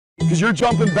because you're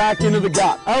jumping back into the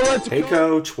gap. Hey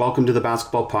coach, welcome to the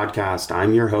Basketball Podcast.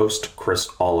 I'm your host, Chris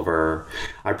Oliver.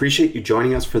 I appreciate you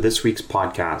joining us for this week's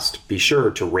podcast. Be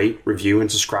sure to rate, review,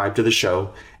 and subscribe to the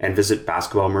show, and visit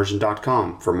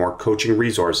basketballimmersion.com for more coaching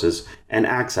resources and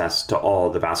access to all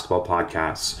the basketball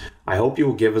podcasts. I hope you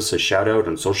will give us a shout out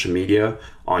on social media,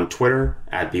 on Twitter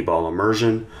at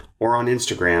 @BBallImmersion, or on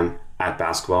Instagram at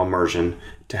BasketballImmersion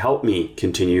to help me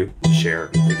continue to share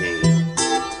the game.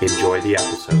 Enjoy the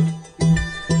episode.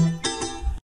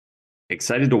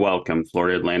 Excited to welcome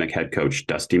Florida Atlantic head coach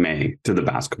Dusty May to the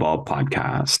Basketball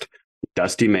Podcast.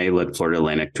 Dusty May led Florida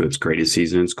Atlantic to its greatest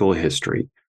season in school history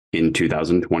in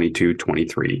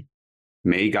 2022-23.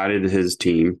 May guided his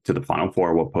team to the Final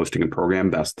Four while posting a program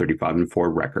best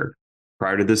 35-4 record.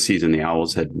 Prior to this season, the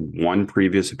Owls had one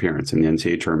previous appearance in the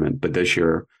NCAA tournament, but this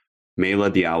year, May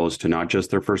led the Owls to not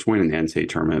just their first win in the NCAA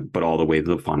tournament, but all the way to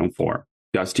the Final Four.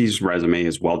 Dusty's resume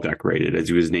is well decorated, as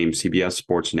he was named CBS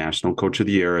Sports National Coach of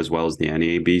the Year, as well as the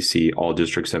NABC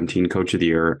All-District 17 Coach of the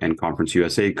Year and Conference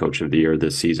USA Coach of the Year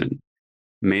this season.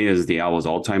 May is the Owls'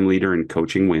 all-time leader in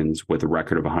coaching wins with a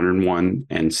record of 101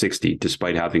 and 60,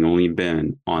 despite having only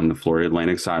been on the Florida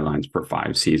Atlantic sidelines for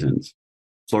 5 seasons.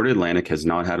 Florida Atlantic has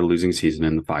not had a losing season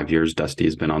in the 5 years Dusty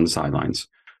has been on the sidelines.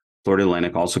 Florida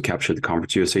Atlantic also captured the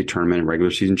Conference USA Tournament and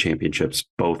regular season championships,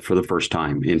 both for the first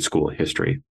time in school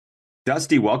history.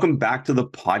 Dusty, welcome back to the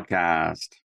podcast.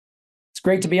 It's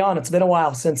great to be on. It's been a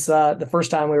while since the first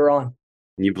time we were on.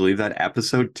 Can you believe that?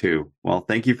 Episode 2. Well,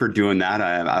 thank you for doing that.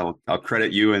 I'll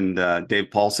credit you and Dave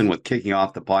Paulson with kicking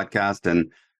off the podcast.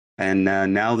 And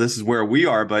now this is where we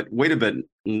are. But wait a bit.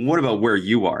 What about where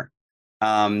you are?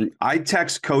 I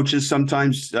text coaches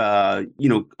sometimes,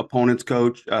 opponents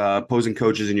coach, opposing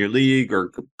coaches in your league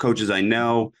or coaches I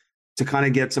know, to kind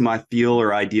of get some feel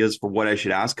or ideas for what I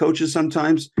should ask coaches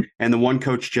sometimes. And the one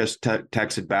coach just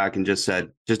texted back and just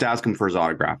said, just ask him for his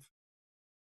autograph.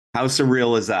 How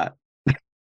surreal is that?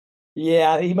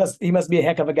 Yeah, he must be a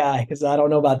heck of a guy, because I don't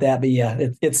know about that. But yeah,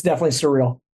 it's definitely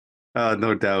surreal.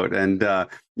 No doubt. And,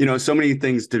 so many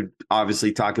things to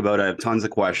obviously talk about. I have tons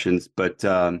of questions, but,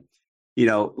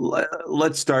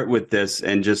 let's start with this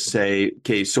and just say,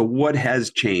 okay, so what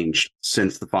has changed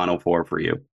since the Final Four for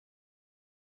you?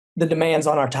 The demands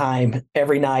on our time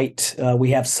every night.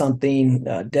 We have something,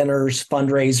 dinners,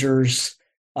 fundraisers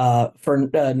for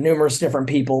numerous different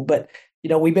people. But,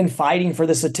 we've been fighting for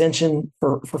this attention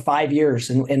for 5 years,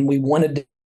 and we wanted to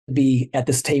be at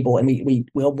this table, and we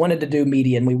wanted to do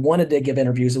media, and we wanted to give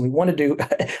interviews, and we wanted to do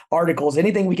articles,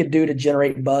 anything we could do to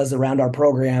generate buzz around our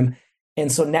program. And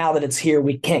so now that it's here,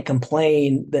 we can't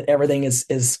complain that everything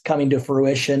is coming to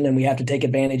fruition, and we have to take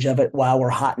advantage of it while we're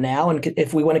hot now. And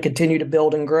if we want to continue to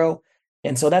build and grow.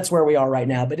 And so that's where we are right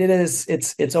now. But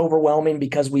it's overwhelming,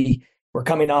 because we're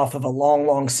coming off of a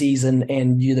long season,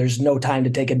 and there's no time to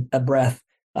take a breath.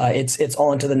 It's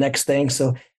on to the next thing.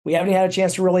 So we haven't had a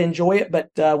chance to really enjoy it, but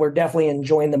we're definitely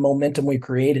enjoying the momentum we've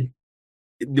created.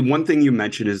 The one thing you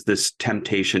mentioned is this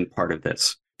temptation part of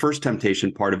this. First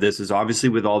temptation part of this is obviously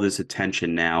with all this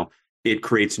attention now, it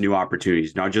creates new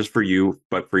opportunities, not just for you,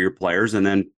 but for your players and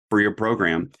then for your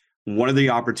program. One of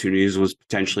the opportunities was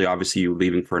potentially, obviously, you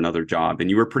leaving for another job. And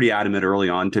you were pretty adamant early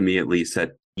on, to me at least,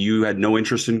 that you had no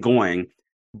interest in going.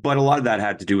 But a lot of that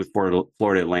had to do with Florida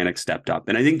Atlantic stepped up.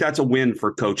 And I think that's a win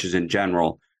for coaches in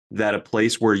general, that a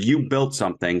place where you built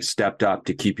something stepped up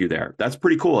to keep you there. That's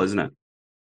pretty cool, isn't it?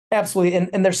 Absolutely.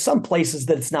 And there's some places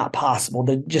that it's not possible.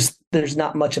 There's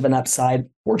not much of an upside.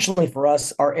 Fortunately for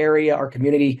us, our area, our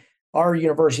community, our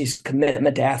university's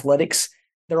commitment to athletics,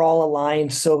 they're all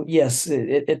aligned. So yes,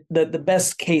 the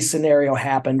best case scenario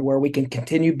happened, where we can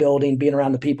continue building, being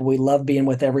around the people we love being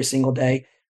with every single day,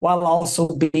 while also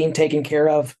being taken care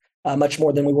of much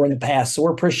more than we were in the past. So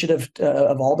we're appreciative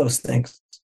of all those things.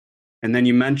 And then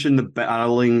you mentioned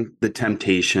battling the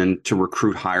temptation to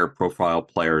recruit higher profile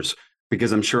players,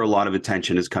 because I'm sure a lot of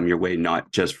attention has come your way,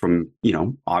 not just from,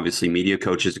 obviously media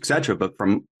coaches, et cetera, but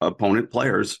from opponent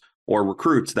players or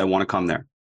recruits that want to come there.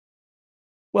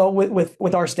 Well,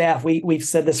 with our staff, we've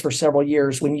said this for several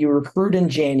years. When you recruit in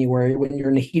January, when you're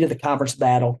in the heat of the conference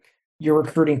battle, you're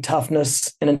recruiting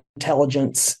toughness and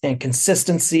intelligence and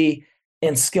consistency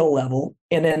and skill level.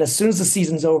 And then as soon as the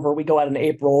season's over, we go out in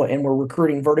April and we're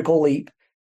recruiting vertical leap,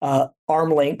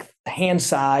 arm length, hand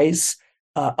size,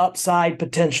 upside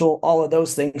potential, all of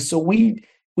those things. So we're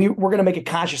going to make a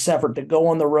conscious effort to go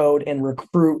on the road and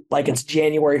recruit like it's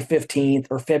January 15th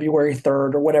or February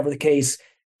 3rd or whatever the case,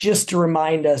 just to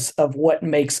remind us of what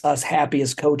makes us happy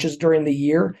as coaches during the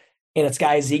year. And it's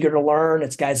guys eager to learn.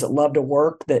 It's guys that love to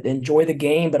work, that enjoy the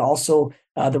game, but also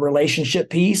the relationship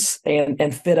piece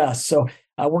and fit us. So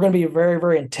we're going to be very,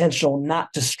 very intentional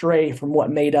not to stray from what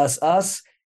made us us.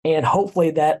 And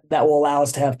hopefully that will allow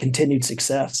us to have continued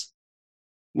success.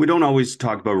 We don't always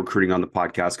talk about recruiting on the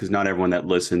podcast because not everyone that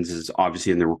listens is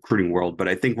obviously in the recruiting world, but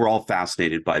I think we're all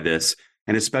fascinated by this.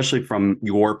 And especially from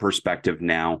your perspective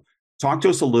now, talk to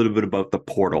us a little bit about the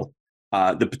portal,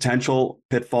 the potential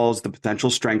pitfalls, the potential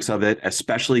strengths of it,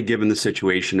 especially given the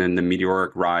situation and the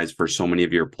meteoric rise for so many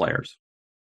of your players.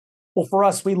 Well, for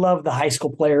us, we love the high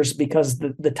school players because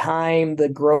the time, the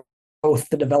growth,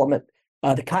 the development,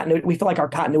 the continuity, we feel like our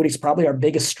continuity is probably our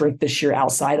biggest strength this year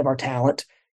outside of our talent.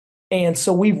 And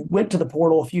so we went to the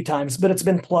portal a few times, but it's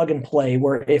been plug and play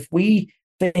where if we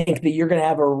think that you're going to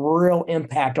have a real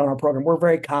impact on our program, we're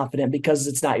very confident because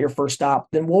it's not your first stop,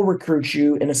 then we'll recruit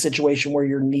you in a situation where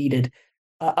you're needed.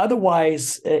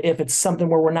 Otherwise, if it's something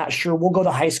where we're not sure, we'll go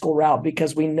the high school route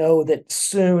because we know that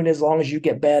soon, as long as you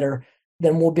get better,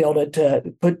 then we'll be able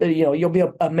to put, you'll be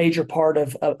a major part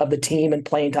of the team and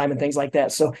playing time and things like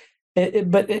that. So,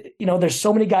 there's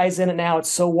so many guys in it now.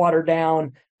 It's so watered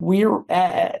down.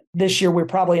 This year, we're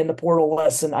probably in the portal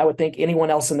less than I would think anyone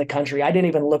else in the country. I didn't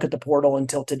even look at the portal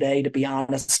until today, to be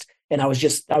honest. And I was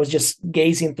just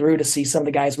gazing through to see some of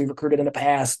the guys we've recruited in the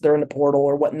past. They're in the portal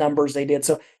or what numbers they did.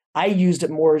 So I used it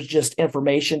more as just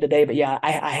information today. But yeah,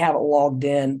 I haven't logged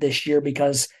in this year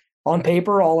because on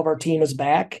paper, all of our team is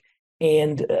back.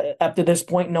 And up to this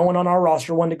point, no one on our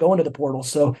roster wanted to go into the portal.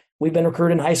 So we've been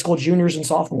recruiting high school juniors and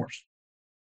sophomores.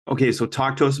 Okay, so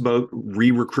talk to us about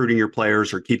re-recruiting your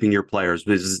players or keeping your players.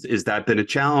 Is that been a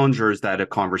challenge or is that a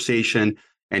conversation?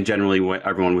 And generally,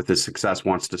 everyone with this success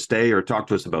wants to stay, or talk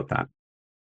to us about that.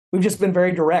 We've just been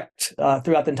very direct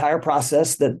throughout the entire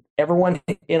process that everyone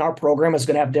in our program is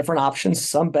going to have different options,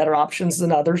 some better options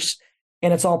than others.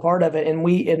 And it's all part of it. And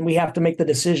we have to make the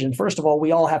decision. First of all,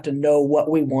 we all have to know what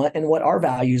we want and what our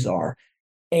values are.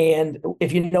 And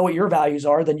if you know what your values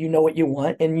are, then you know what you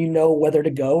want and you know whether to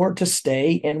go or to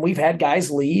stay. And we've had guys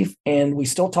leave and we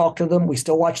still talk to them. We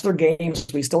still watch their games.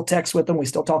 We still text with them. We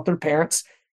still talk to their parents.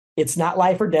 It's not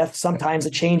life or death. Sometimes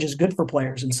a change is good for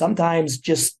players. And sometimes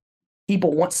just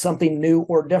people want something new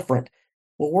or different.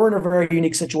 Well, we're in a very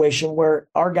unique situation where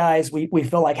our guys, we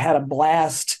feel like had a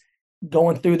blast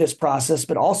going through this process,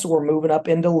 but also we're moving up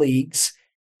into leagues.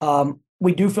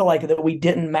 We do feel like that we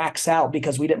didn't max out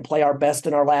because we didn't play our best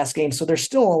in our last game. So there's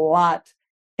still a lot.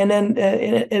 And then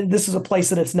and this is a place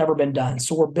that it's never been done.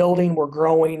 So we're building, we're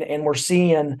growing, and we're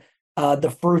seeing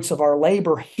the fruits of our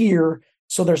labor here.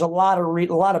 So there's a lot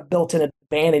of built-in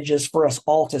advantages for us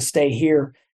all to stay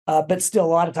here. But still, a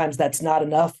lot of times that's not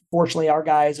enough. Fortunately, our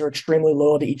guys are extremely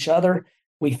loyal to each other.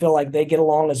 We feel like they get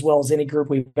along as well as any group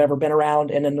we've ever been around.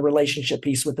 And then the relationship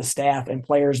piece with the staff and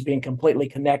players being completely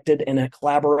connected in a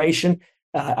collaboration,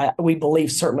 we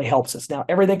believe certainly helps us. Now,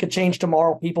 everything could change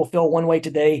tomorrow. People feel one way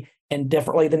today and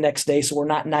differently the next day. So we're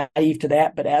not naive to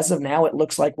that. But as of now, it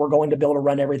looks like we're going to be able to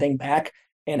run everything back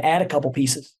and add a couple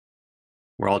pieces.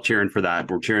 We're all cheering for that.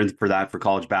 We're cheering for that for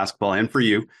college basketball and for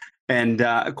you. And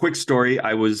a quick story,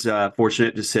 I was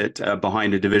fortunate to sit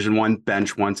behind a Division I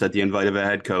bench once at the invite of a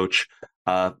head coach,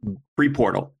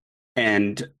 pre-portal.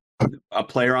 And a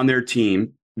player on their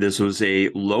team, this was a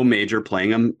low major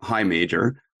playing a high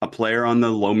major. A player on the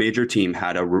low major team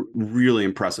had a really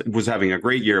impressive, was having a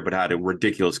great year, but had a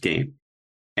ridiculous game.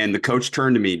 And the coach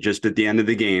turned to me just at the end of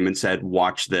the game and said,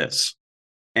 "Watch this."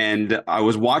 And I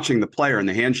was watching the player in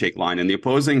the handshake line, and the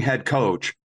opposing head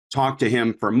coach talked to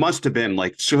him for must have been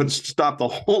like, should stop the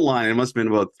whole line. It must have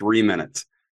been about 3 minutes.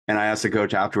 And I asked the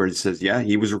coach afterwards, he says, yeah,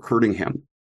 he was recruiting him.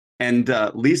 And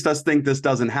at least us think this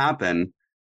doesn't happen.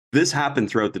 This happened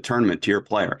throughout the tournament to your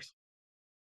players.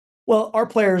 Well, our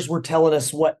players were telling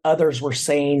us what others were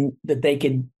saying that they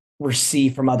could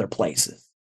receive from other places.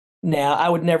 Now, I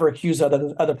would never accuse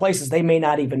other places. They may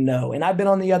not even know. And I've been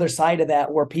on the other side of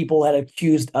that where people had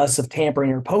accused us of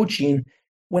tampering or poaching.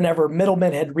 Whenever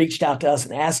middlemen had reached out to us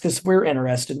and asked us if we were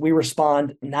interested, we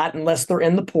respond, not unless they're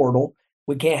in the portal.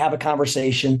 We can't have a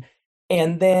conversation.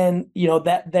 And then,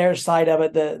 that their side of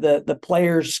it, the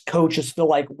players, coaches feel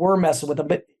like we're messing with them.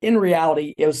 But in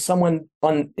reality, it was someone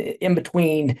in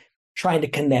between trying to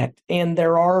connect. And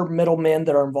there are middlemen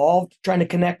that are involved trying to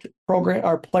connect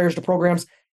our players to programs.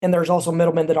 And there's also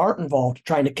middlemen that aren't involved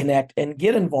trying to connect and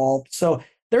get involved. So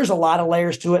there's a lot of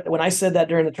layers to it. When I said that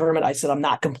during the tournament, I said, I'm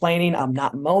not complaining. I'm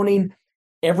not moaning.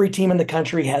 Every team in the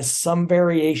country has some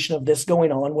variation of this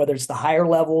going on, whether it's the higher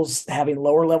levels, having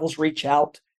lower levels reach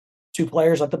out to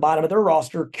players at the bottom of their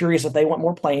roster, curious if they want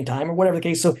more playing time or whatever the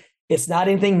case. So it's not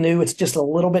anything new. It's just a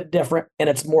little bit different, and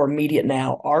it's more immediate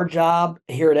now. Our job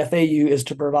here at FAU is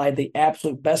to provide the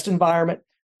absolute best environment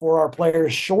for our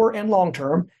players, short and long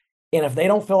term. And if they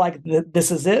don't feel like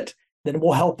this is it, then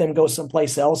we'll help them go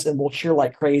someplace else and we'll cheer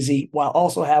like crazy while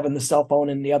also having the cell phone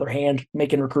in the other hand,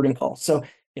 making recruiting calls. So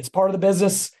it's part of the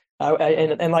business.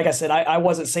 And like I said, I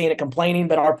wasn't saying it complaining,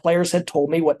 but our players had told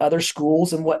me what other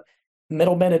schools and what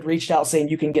middlemen had reached out saying,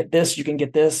 you can get this, you can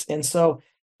get this. And so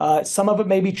some of it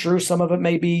may be true. Some of it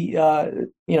may be,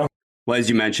 Well, as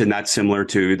you mentioned, that's similar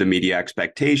to the media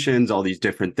expectations, all these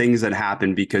different things that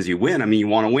happen because you win. I mean, you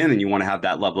want to win and you want to have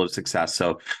that level of success.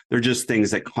 So they're just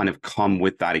things that kind of come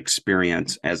with that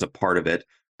experience as a part of it.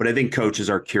 But I think coaches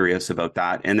are curious about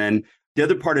that. And then the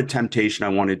other part of temptation I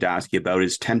wanted to ask you about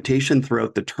is temptation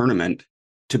throughout the tournament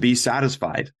to be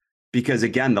satisfied. Because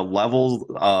again, the levels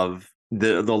of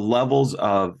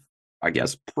I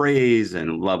guess, praise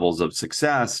and levels of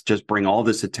success just bring all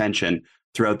this attention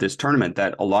throughout this tournament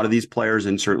that a lot of these players,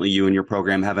 and certainly you and your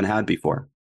program, haven't had before.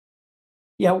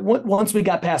 Yeah, once we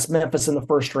got past Memphis in the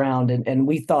first round and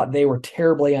we thought they were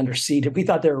terribly underseeded, we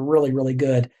thought they were really, really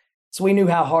good. So we knew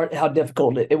how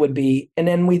difficult it would be. And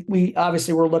then we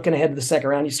obviously were looking ahead to the second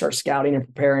round. You start scouting and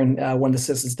preparing when the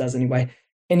assistants does anyway.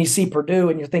 And you see Purdue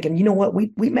and you're thinking, you know what,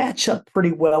 we match up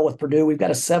pretty well with Purdue. We've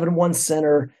got a 7-1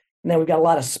 center, and then we've got a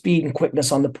lot of speed and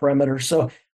quickness on the perimeter.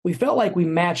 So we felt like we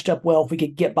matched up well if we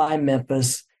could get by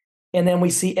Memphis. And then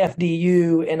we see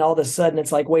FDU, and all of a sudden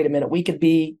it's like, wait a minute, we could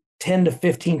be 10 to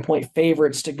 15 point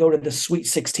favorites to go to the Sweet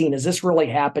 16. Is this really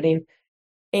happening?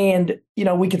 And,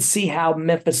 we could see how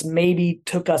Memphis maybe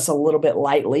took us a little bit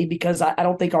lightly because I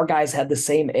don't think our guys had the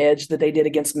same edge that they did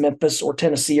against Memphis or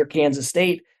Tennessee or Kansas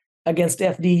State against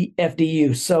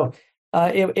FDU. So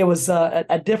it was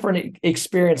a different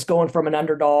experience going from an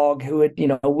underdog who had,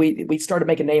 we started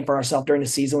making a name for ourselves during the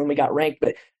season when we got ranked,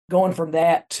 but going from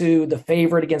that to the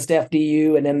favorite against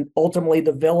FDU and then ultimately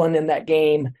the villain in that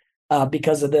game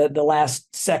because of the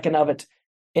last second of it.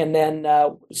 And then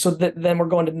then we're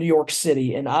going to New York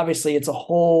City. And obviously it's a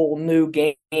whole new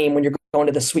game when you're going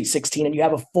to the Sweet 16 and you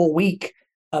have a full week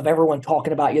of everyone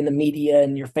talking about you in the media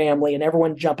and your family and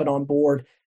everyone jumping on board.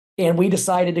 And we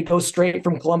decided to go straight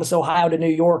from Columbus, Ohio to New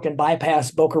York and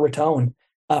bypass Boca Raton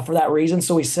for that reason.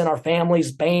 So we sent our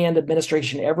families, band,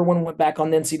 administration, everyone went back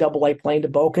on the NCAA plane to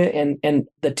Boca, and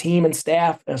the team and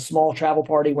staff, a small travel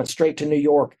party, went straight to New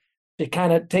York to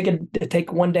kind of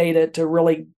take one day to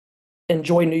really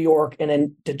enjoy New York and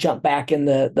then to jump back in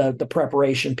the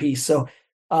preparation piece. So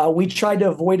we tried to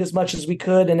avoid as much as we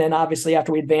could. And then obviously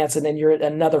after we advance and then you're at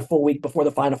another full week before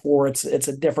the Final Four, it's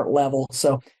a different level.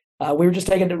 So we were just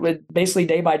taking it basically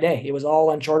day by day. It was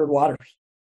all uncharted waters.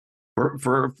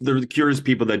 For the curious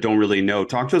people that don't really know,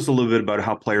 talk to us a little bit about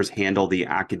how players handle the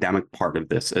academic part of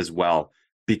this as well,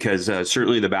 because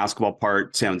certainly the basketball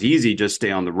part sounds easy, just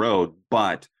stay on the road.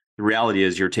 But the reality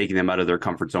is you're taking them out of their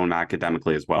comfort zone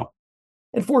academically as well.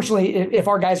 Unfortunately, if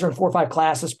our guys are in 4 or 5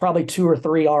 classes, probably 2 or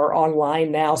 3 are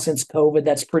online now since COVID.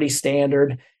 That's pretty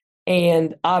standard.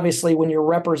 And obviously, when you're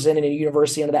representing a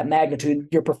university of that magnitude,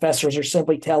 your professors are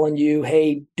simply telling you,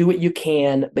 hey, do what you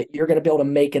can, but you're going to be able to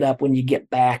make it up when you get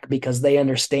back because they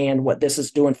understand what this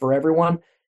is doing for everyone.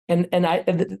 And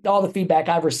all the feedback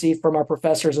I've received from our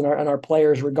professors and our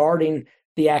players regarding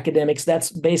the academics,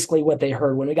 that's basically what they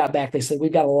heard. When we got back, they said,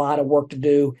 we've got a lot of work to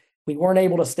do. We weren't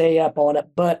able to stay up on it,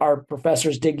 but our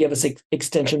professors did give us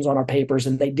extensions on our papers,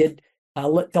 and they did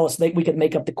tell us we could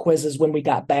make up the quizzes when we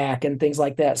got back and things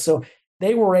like that. So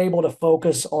they were able to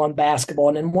focus on basketball.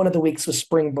 And then one of the weeks was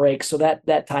spring break, so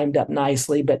that timed up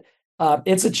nicely. But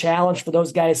it's a challenge for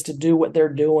those guys to do what they're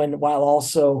doing while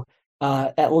also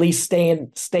at least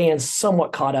staying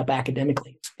somewhat caught up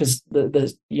academically, because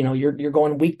you're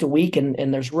going week to week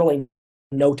and there's really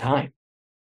no time.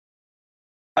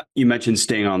 You mentioned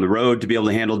staying on the road to be able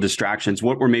to handle distractions.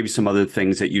 What were maybe some other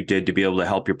things that you did to be able to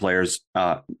help your players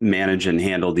manage and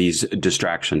handle these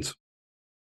distractions?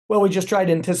 Well, we just tried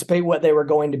to anticipate what they were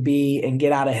going to be and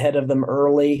get out ahead of them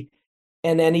early.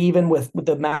 And then even with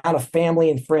the amount of family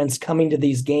and friends coming to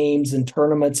these games and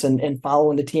tournaments and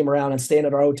following the team around and staying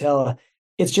at our hotel,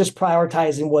 it's just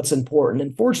prioritizing what's important.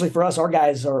 And fortunately for us, our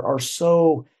guys are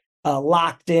so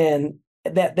locked in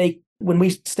that when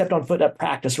we stepped on foot at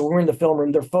practice or we're in the film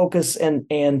room, their focus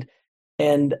and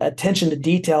attention to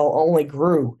detail only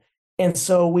grew. And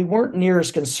so we weren't near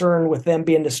as concerned with them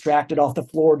being distracted off the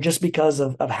floor just because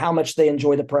of how much they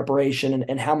enjoy the preparation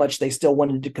and how much they still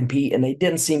wanted to compete. And they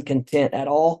didn't seem content at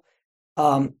all.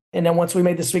 And then once we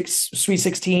made the Sweet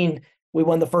 16, we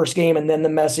won the first game. And then the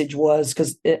message was,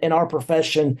 because in our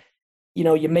profession,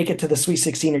 you make it to the Sweet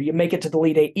 16 or you make it to the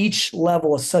Elite Eight, each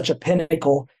level is such a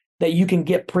pinnacle that you can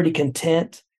get pretty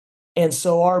content. And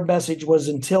so our message was,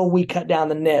 until we cut down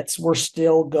the nets, we're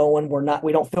still going.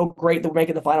 We don't feel great that we're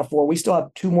making the Final Four. We still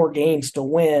have 2 more games to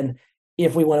win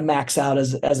if we want to max out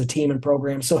as a team and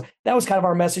program. So that was kind of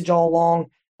our message all along.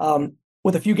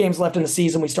 With a few games left in the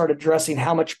season, we started addressing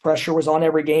how much pressure was on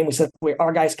every game. We said,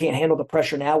 our guys can't handle the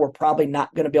pressure now. We're probably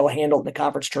not going to be able to handle it in the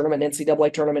conference tournament,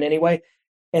 NCAA tournament anyway.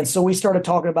 And so we started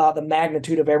talking about the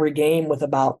magnitude of every game with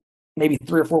about maybe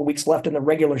 3 or 4 weeks left in the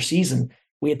regular season.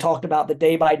 We had talked about the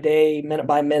day-by-day,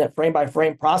 minute-by-minute,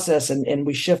 frame-by-frame process, and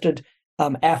we shifted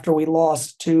after we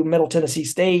lost to Middle Tennessee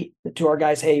State to our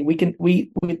guys, hey,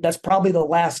 we that's probably the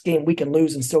last game we can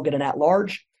lose and still get an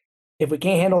at-large. If we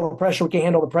can't handle the pressure, we can't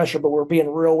handle the pressure, but we're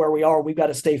being real where we are. We've got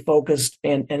to stay focused,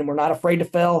 and we're not afraid to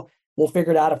fail. We'll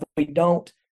figure it out if we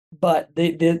don't. But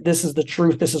this is the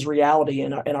truth. This is reality.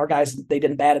 And our guys, they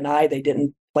didn't bat an eye. They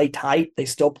didn't play tight. They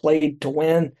still played to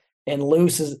win and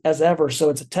loose as ever. So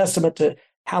it's a testament to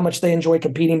how much they enjoy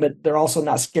competing, but they're also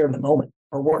not scared of the moment,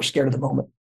 or weren't scared of the moment.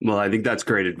 Well, I think that's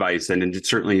great advice. And it's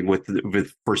certainly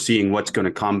with foreseeing what's going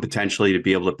to come potentially to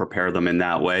be able to prepare them in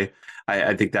that way.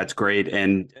 I think that's great.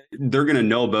 And they're going to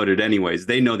know about it anyways.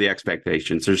 They know the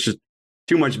expectations. There's just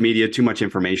too much media, too much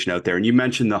information out there. And you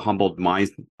mentioned the humble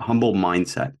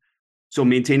mindset. So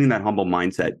maintaining that humble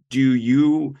mindset, do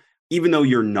you, even though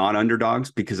you're not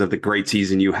underdogs because of the great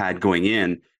season you had going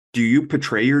in, do you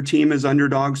portray your team as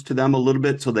underdogs to them a little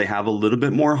bit so they have a little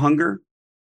bit more hunger?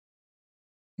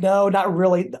 No, not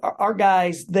really. Our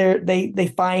guys,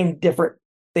 they find different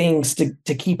things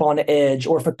to keep on edge.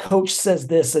 Or if a coach says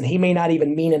this and he may not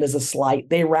even mean it as a slight,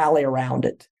 they rally around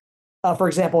it. For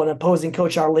example, an opposing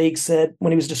coach in our league said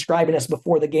when he was describing us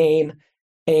before the game,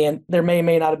 and there may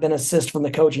not have been assist from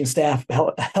the coaching staff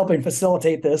helping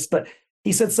facilitate this, but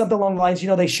he said something along the lines,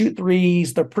 they shoot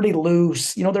threes, they're pretty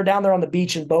loose, they're down there on the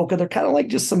beach in Boca, they're kind of like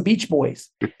just some beach boys.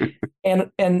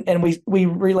 and we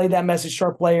relayed that message to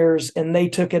our players, and they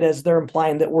took it as they're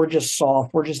implying that we're just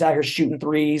soft, we're just out here shooting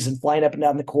threes and flying up and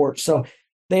down the court. So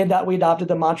we adopted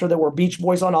the mantra that we're beach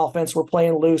boys on offense, we're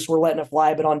playing loose, we're letting it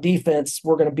fly, but on defense,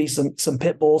 we're going to be some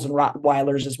pit bulls and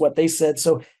Rottweilers is what they said.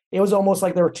 So it was almost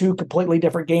like there were two completely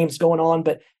different games going on,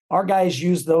 but our guys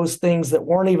used those things that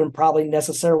weren't even probably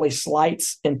necessarily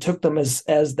slights and took them as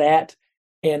that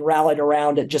and rallied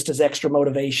around it just as extra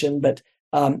motivation. But,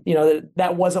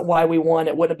 that wasn't why we won.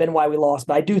 It wouldn't have been why we lost.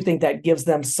 But I do think that gives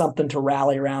them something to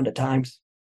rally around at times.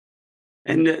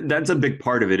 And that's a big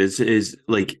part of it is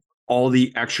like all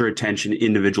the extra attention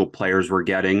individual players were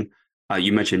getting.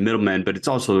 You mentioned middlemen, but it's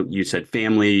also, you said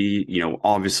family,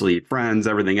 obviously friends,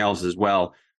 everything else as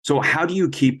well. So how do you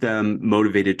keep them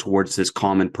motivated towards this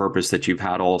common purpose that you've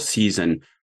had all season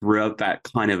throughout that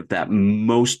that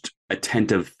most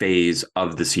attentive phase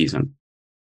of the season?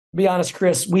 To be honest,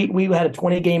 Chris, we had a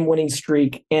 20-game winning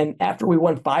streak, and after we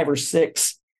won 5 or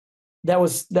 6, that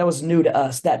was new to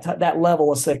us. That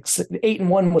level of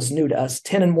 8-1 was new to us.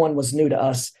 10-1 was new to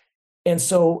us. And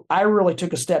so I really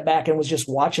took a step back and was just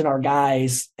watching our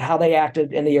guys, how they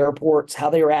acted in the airports,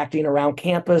 how they were acting around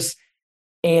campus.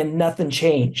 And nothing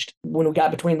changed. When we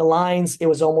got between the lines, it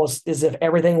was almost as if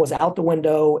everything was out the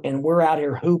window and we're out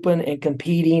here hooping and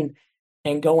competing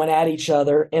and going at each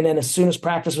other. And then as soon as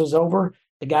practice was over,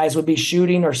 the guys would be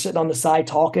shooting or sitting on the side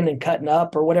talking and cutting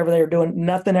up or whatever they were doing.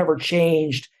 Nothing ever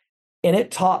changed. And it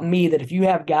taught me that if you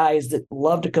have guys that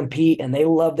love to compete and they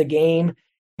love the game,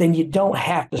 then you don't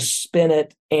have to spin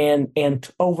it and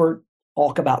over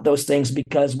talk about those things,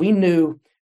 because we knew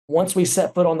once we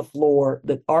set foot on the floor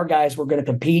that our guys were going to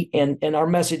compete. And our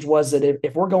message was that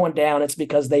if we're going down, it's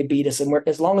because they beat us. And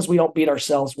as long as we don't beat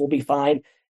ourselves, we'll be fine.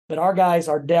 But our guys,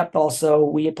 our depth also,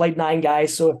 we played 9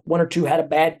 guys. So if 1 or 2 had a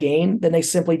bad game, then they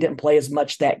simply didn't play as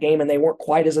much that game and they weren't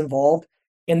quite as involved.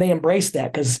 And they embraced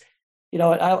that because,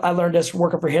 I learned this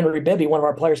working for Henry Bibby. One of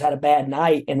our players had a bad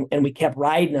night and we kept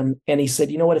riding him. And he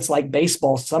said, you know what, it's like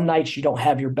baseball. Some nights you don't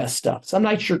have your best stuff. Some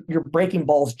nights your breaking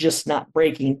ball's just not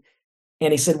breaking.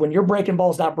 And he said, when your breaking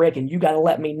ball's not breaking, you got to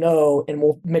let me know, and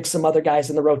we'll mix some other guys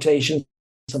in the rotation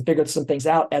and figure some things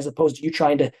out, as opposed to you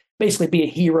trying to basically be a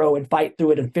hero and fight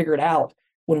through it and figure it out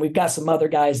when we've got some other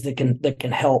guys that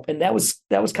can help. And that was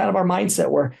kind of our mindset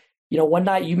where, one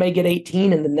night you may get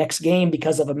 18 in the next game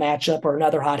because of a matchup or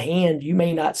another hot hand. You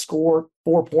may not score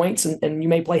 4 points and you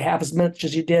may play half as much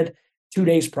as you did 2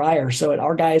 days prior. So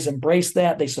our guys embraced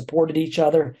that. They supported each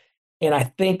other. And I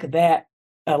think that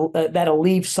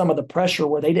alleviates some of the pressure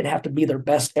where they didn't have to be their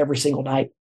best every single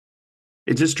night.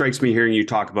 It just strikes me hearing you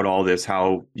talk about all this,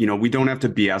 how, we don't have to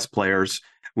BS players.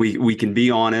 We can be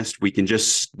honest. We can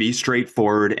just be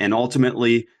straightforward. And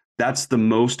ultimately, that's the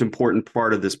most important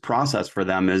part of this process for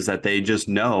them, is that they just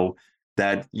know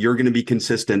that you're going to be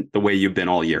consistent the way you've been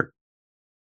all year.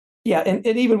 Yeah. And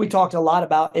even we talked a lot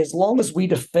about, as long as we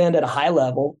defend at a high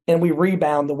level and we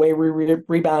rebound the way we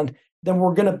rebound then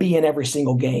we're going to be in every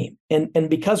single game. And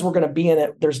because we're going to be in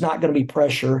it, there's not going to be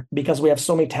pressure because we have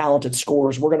so many talented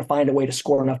scorers. We're going to find a way to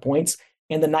score enough points.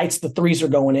 And the nights the threes are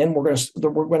going in, we're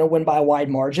going to win by a wide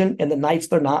margin. And the nights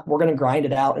they're not, we're going to grind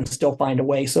it out and still find a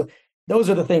way. So those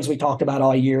are the things we talked about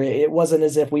all year. It wasn't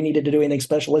as if we needed to do anything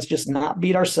special. Let's just not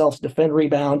beat ourselves, defend,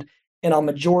 rebound. And on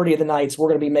majority of the nights, we're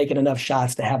going to be making enough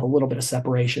shots to have a little bit of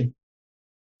separation.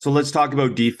 So let's talk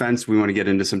about defense. We want to get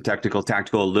into some tactical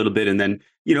a little bit. And then,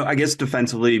 I guess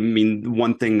defensively, I mean,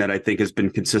 one thing that I think has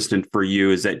been consistent for you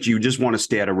is that you just want to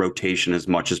stay out of rotation as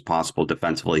much as possible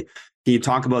defensively. Can you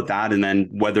talk about that and then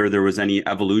whether there was any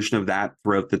evolution of that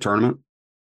throughout the tournament?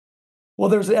 Well,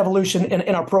 there's an evolution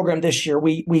in our program this year.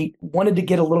 We wanted to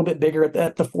get a little bit bigger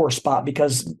at the 4 spot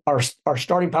because our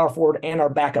starting power forward and our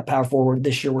backup power forward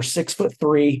this year were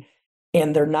 6'3",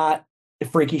 and they're not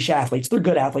freakish athletes. They're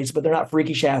good athletes, but they're not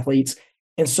freakish athletes.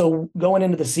 And so going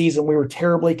into the season, we were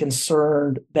terribly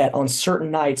concerned that on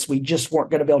certain nights, we just weren't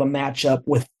going to be able to match up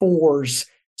with 4s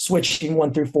switching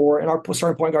 1 through 4. And our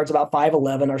starting point guard's about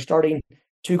 5'11". Our starting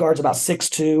 2 guard's about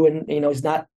 6'2". And, he's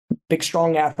not a big,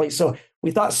 strong athlete. So we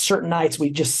thought certain nights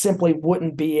we just simply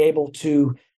wouldn't be able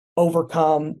to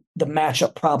overcome the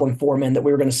matchup problem for men that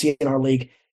we were going to see in our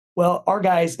league. Well, our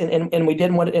guys, and we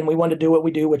didn't want it, and we wanted to do what we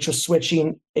do, which was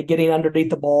switching, getting underneath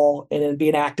the ball, and then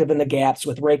being active in the gaps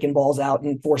with raking balls out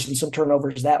and forcing some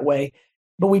turnovers that way.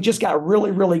 But we just got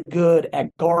really, really good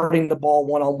at guarding the ball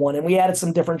one-on-one, and we added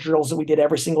some different drills that we did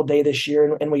every single day this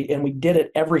year, and we did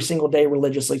it every single day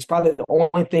religiously. It's probably the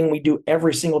only thing we do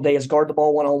every single day is guard the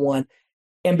ball one-on-one.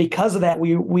 And because of that,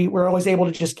 we were always able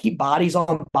to just keep bodies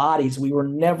on bodies. We were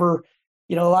never.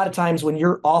 A lot of times when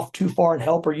you're off too far in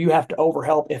help or you have to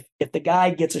overhelp, if the guy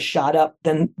gets a shot up,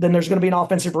 then there's going to be an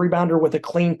offensive rebounder with a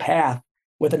clean path,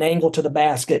 with an angle to the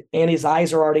basket, and his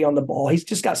eyes are already on the ball. He's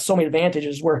just got so many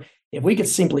advantages where if we could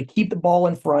simply keep the ball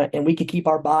in front and we could keep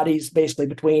our bodies basically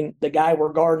between the guy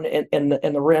we're guarding and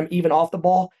the rim, even off the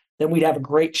ball, then we'd have a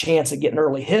great chance at getting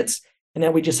early hits. And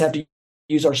then we just have to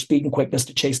use our speed and quickness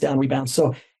to chase down rebounds.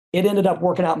 So it ended up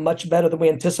working out much better than we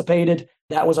anticipated.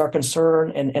 That was our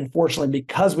concern. And fortunately,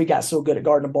 because we got so good at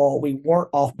guarding the ball, we weren't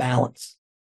off balance.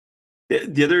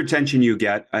 The other attention you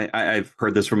get, I've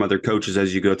heard this from other coaches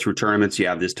as you go through tournaments, you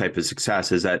have this type of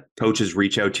success, is that coaches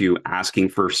reach out to you asking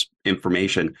for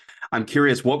information. I'm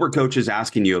curious, what were coaches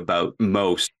asking you about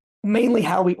most? Mainly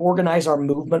how we organize our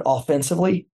movement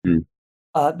offensively.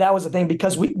 That was the thing,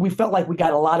 because we felt like we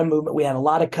got a lot of movement. We had a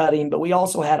lot of cutting, but we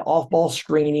also had off-ball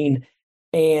screening.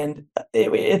 And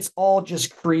it's all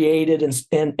just created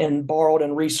and borrowed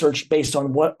and researched based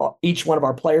on what each one of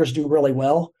our players do really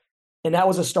well. And that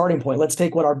was a starting point. Let's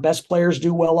take what our best players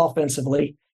do well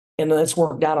offensively, and let's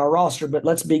work down our roster. But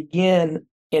let's begin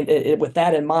with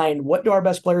that in mind. What do our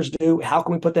best players do? How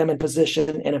can we put them in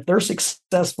position? And if they're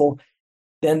successful,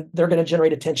 then they're going to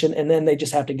generate attention, and then they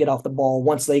just have to get off the ball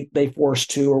once they force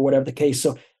to, or whatever the case.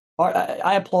 So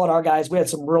I applaud our guys. We had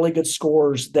some really good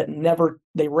scorers that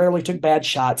they rarely took bad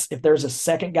shots. If there's a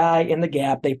second guy in the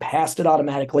gap, they passed it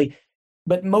automatically.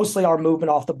 But mostly our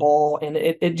movement off the ball, and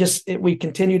we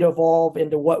continue to evolve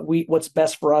into what's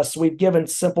best for us. So we've given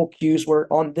simple cues where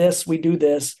on this we do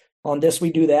this, on this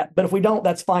we do that. But if we don't,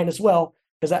 that's fine as well,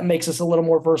 because that makes us a little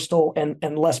more versatile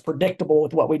and less predictable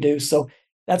with what we do. So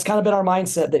that's kind of been our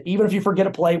mindset, that even if you forget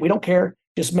a play, we don't care.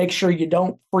 Just make sure you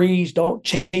don't freeze, don't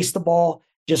chase the ball.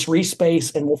 Just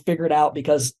respace, and we'll figure it out,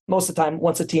 because most of the time,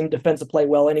 once a team defends the play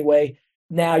well anyway,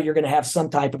 now you're going to have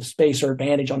some type of space or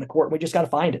advantage on the court. We just got to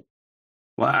find it.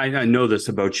 Well, I know this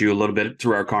about you a little bit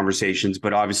through our conversations,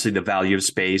 but obviously the value of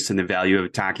space and the value of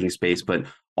attacking space, but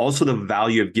also the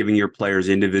value of giving your players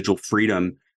individual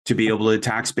freedom to be able to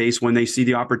attack space when they see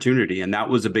the opportunity. And that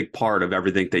was a big part of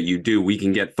everything that you do. We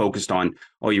can get focused on,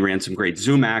 you ran some great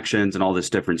zoom actions and all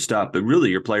this different stuff, but really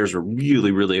your players were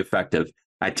really, really effective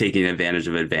at taking advantage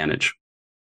of advantage.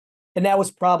 And that was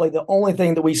probably the only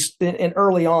thing that and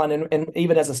early on, and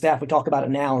even as a staff, we talk about it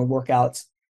now in workouts.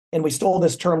 And we stole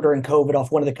this term during COVID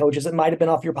off one of the coaches. It might have been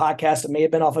off your podcast. It may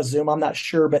have been off of Zoom. I'm not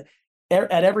sure. But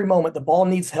at every moment, the ball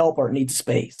needs help or it needs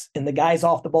space. And the guys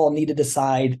off the ball need to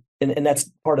decide. And that's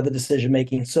part of the decision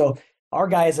making. So our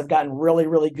guys have gotten really,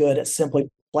 really good at simply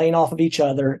playing off of each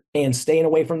other and staying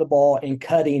away from the ball and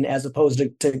cutting, as opposed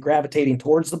to gravitating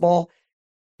towards the ball.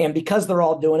 And because they're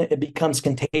all doing it, it becomes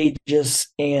contagious,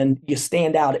 and you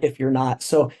stand out if you're not.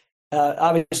 So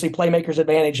obviously, Playmaker's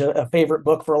Advantage, a favorite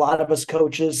book for a lot of us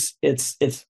coaches.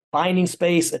 It's finding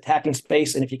space, attacking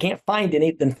space. And if you can't find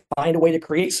any, then find a way to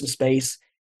create some space.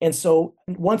 And so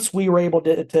once we were able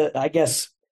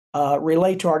to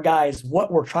relate to our guys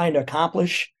what we're trying to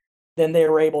accomplish, then they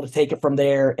were able to take it from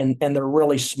there, and they're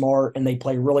really smart and they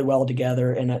play really well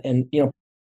together. And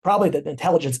probably the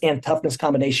intelligence and toughness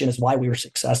combination is why we were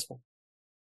successful.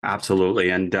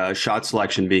 Absolutely. And shot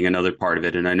selection being another part of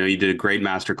it. And I know you did a great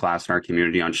masterclass in our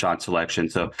community on shot selection.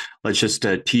 So let's just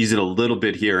tease it a little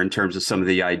bit here in terms of some of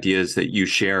the ideas that you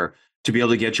share to be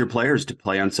able to get your players to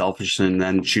play unselfish and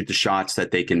then shoot the shots that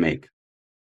they can make.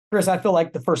 Chris, I feel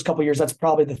like the first couple of years, that's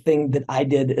probably the thing that I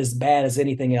did as bad as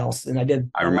anything else. And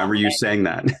I remember you saying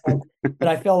that. But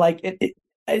I feel like it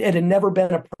had never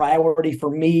been a priority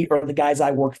for me or the guys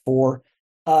I worked for.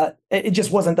 It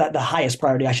just wasn't the highest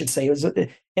priority, I should say.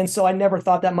 And so I never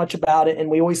thought that much about it. And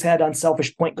we always had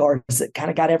unselfish point guards that kind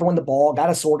of got everyone the ball, got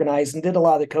us organized, and did a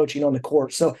lot of the coaching on the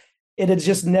court. So it had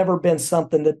just never been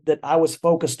something that I was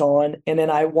focused on. And then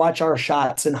I watch our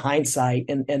shots in hindsight,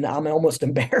 and I'm almost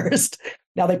embarrassed.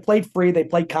 Now, they played free, they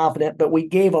played confident, but we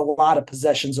gave a lot of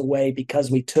possessions away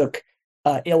because we took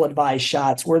ill-advised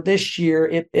shots, where this year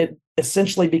it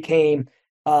essentially became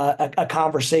a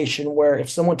conversation where if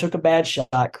someone took a bad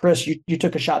shot, Chris, you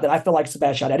took a shot that I feel like it's a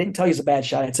bad shot. I didn't tell you it's a bad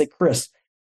shot. I'd say, Chris,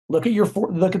 look at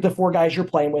the four guys you're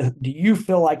playing with. Do you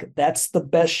feel like that's the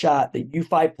best shot that you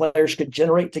five players could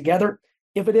generate together?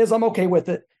 If it is, I'm okay with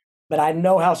it. But I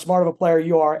know how smart of a player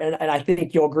you are, and I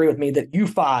think you'll agree with me that you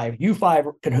five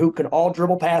who can all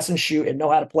dribble, pass, and shoot and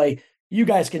know how to play. You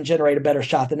guys can generate a better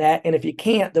shot than that. And if you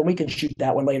can't, then we can shoot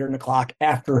that one later in the clock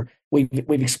after we've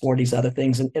explored these other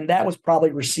things. And that was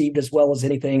probably received as well as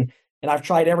anything. And I've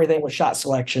tried everything with shot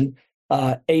selection,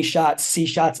 A shots, C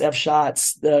shots, F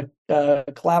shots, the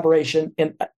collaboration.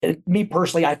 And me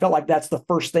personally, I felt like that's the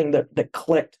first thing that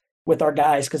clicked with our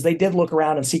guys, because they did look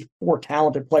around and see four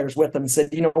talented players with them and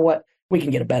said, you know what, we can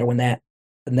get a better one than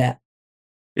that.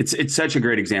 It's such a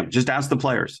great example. Just ask the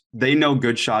players. They know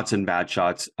good shots and bad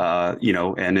shots,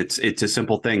 and it's a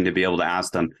simple thing to be able to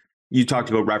ask them. You talked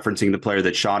about referencing the player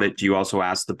that shot it. Do you also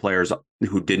ask the players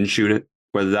who didn't shoot it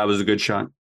whether that was a good shot?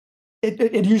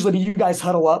 It usually be you guys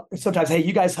huddle up. Sometimes, hey,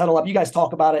 you guys huddle up. You guys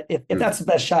talk about it. If that's the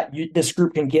best shot this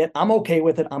group can get, I'm okay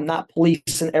with it. I'm not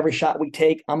policing every shot we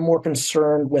take. I'm more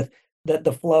concerned with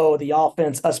the flow, the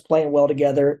offense, us playing well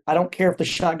together. I don't care if the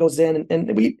shot goes in.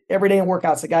 And we every day in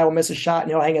workouts, the guy will miss a shot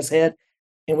and he'll hang his head.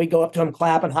 And we go up to him,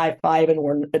 clap and high five, and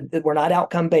we're not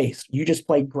outcome based. You just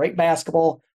play great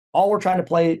basketball. All we're trying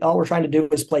to do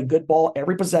is play good ball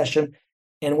every possession.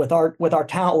 And with our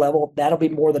talent level, that'll be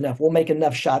more than enough. We'll make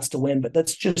enough shots to win, but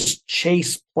let's just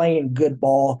chase playing good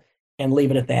ball and leave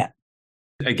it at that.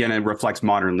 Again, it reflects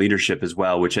modern leadership as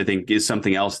well, which I think is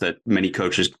something else that many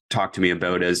coaches talk to me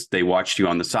about as they watched you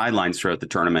on the sidelines throughout the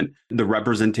tournament. The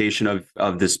representation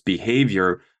of this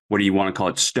behavior, whether you want to call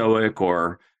it stoic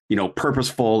or,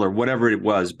 purposeful or whatever it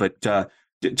was. But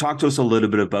talk to us a little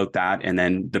bit about that, and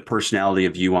then the personality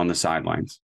of you on the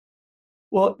sidelines.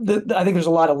 Well, I think there's a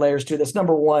lot of layers to this.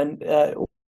 Number one,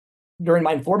 during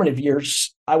my informative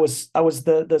years, I was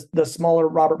the smaller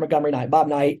Robert Montgomery Knight, Bob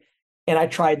Knight, and I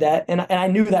tried that, and I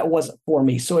knew that wasn't for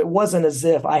me. So it wasn't as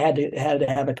if I had to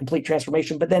have a complete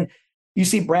transformation. But then you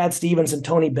see Brad Stevens and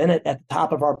Tony Bennett at the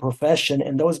top of our profession,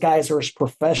 and those guys are as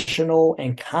professional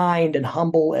and kind and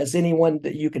humble as anyone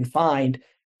that you can find.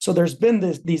 So there's been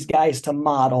these guys to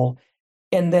model,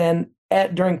 and then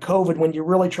during COVID, when you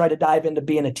really try to dive into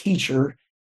being a teacher,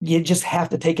 you just have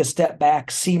to take a step back,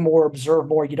 see more, observe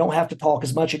more. You don't have to talk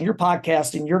as much. And your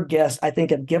podcast and your guests, I think,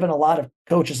 have given a lot of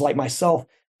coaches like myself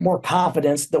more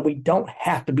confidence that we don't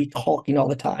have to be talking all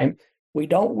the time. We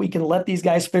can let these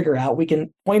guys figure out. We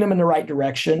can point them in the right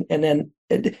direction, and then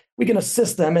we can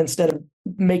assist them instead of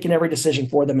making every decision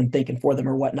for them and thinking for them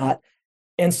or whatnot.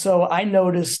 And so I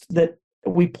noticed that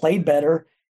we played better.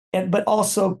 But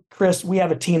also, Chris, we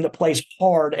have a team that plays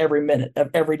hard every minute of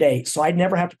every day. So I'd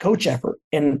never have to coach effort.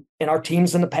 And in our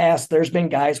teams in the past, there's been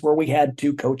guys where we had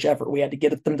to coach effort. We had to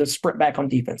get them to sprint back on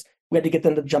defense. We had to get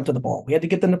them to jump to the ball. We had to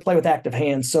get them to play with active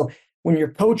hands. So when you're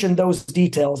coaching those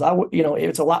details,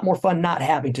 it's a lot more fun not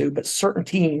having to. But certain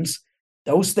teams,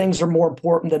 those things are more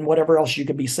important than whatever else you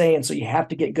could be saying. So you have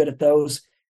to get good at those.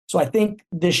 So I think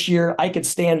this year I could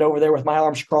stand over there with my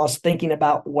arms crossed, thinking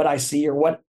about what I see or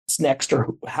what's next or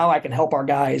how I can help our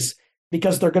guys,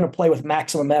 because they're going to play with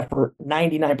maximum effort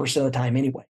 99% of the time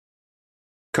anyway.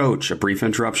 Coach, a brief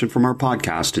interruption from our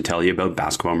podcast to tell you about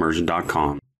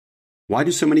basketballimmersion.com. Why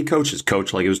do so many coaches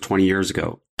coach like it was 20 years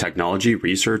ago? Technology,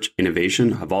 research,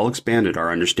 innovation have all expanded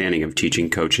our understanding of teaching,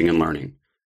 coaching, and learning.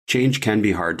 Change can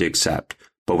be hard to accept,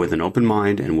 but with an open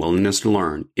mind and willingness to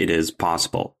learn, it is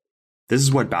possible. This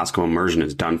is what Basketball Immersion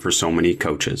has done for so many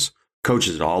coaches.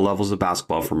 Coaches at all levels of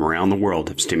basketball from around the world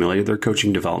have stimulated their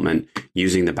coaching development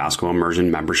using the Basketball Immersion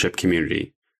membership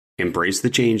community. Embrace the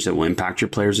change that will impact your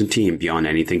players and team beyond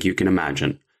anything you can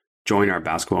imagine. Join our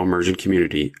basketball immersion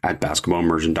community at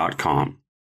basketballimmersion.com.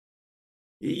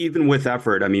 Even with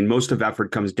effort, I mean, most of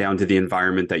effort comes down to the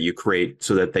environment that you create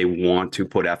so that they want to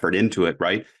put effort into it,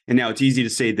 right? And now it's easy to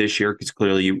say this year because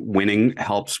clearly winning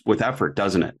helps with effort,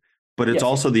 doesn't it? But it's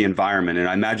also the environment. And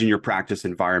I imagine your practice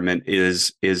environment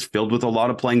is filled with a lot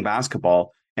of playing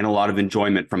basketball and a lot of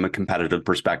enjoyment from a competitive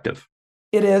perspective.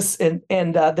 It is. And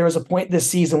there was a point this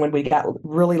season when we got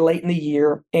really late in the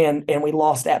year and we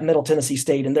lost at Middle Tennessee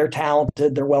State, and they're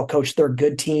talented, they're well coached, they're a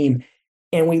good team.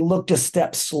 And we looked a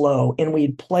step slow, and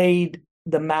we played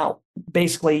the Mount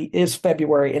basically is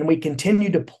February, and we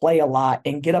continued to play a lot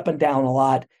and get up and down a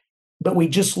lot, but we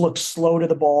just looked slow to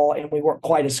the ball and we weren't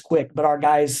quite as quick. But our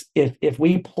guys, if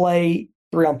we play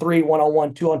 3-on-3,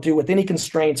 1-on-1, 2-on-2 with any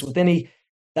constraints, with any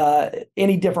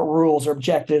different rules or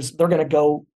objectives, they're going to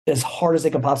go as hard as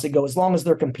they can possibly go, as long as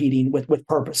they're competing with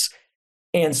purpose.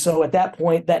 And so at that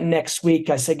point, that next week,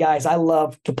 I said, guys, I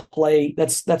love to play.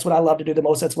 That's what I love to do the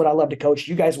most. That's what I love to coach.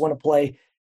 You guys want to play.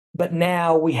 But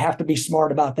now we have to be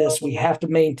smart about this. We have to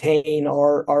maintain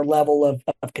our level of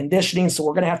conditioning. So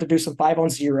we're going to have to do some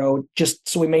 5-on-0 just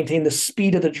so we maintain the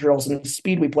speed of the drills and the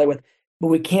speed we play with. But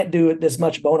we can't do it this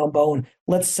much bone on bone.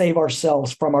 Let's save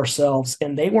ourselves from ourselves.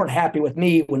 And they weren't happy with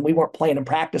me when we weren't playing in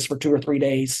practice for 2 or 3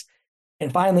 days.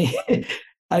 And finally,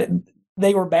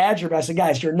 they were badgered. I said,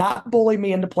 guys, you're not bullying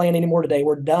me into playing anymore today.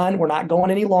 We're done. We're not going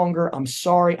any longer. I'm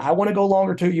sorry. I want to go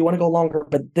longer too. You want to go longer,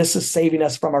 but this is saving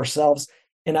us from ourselves.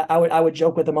 And I would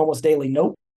joke with them almost daily.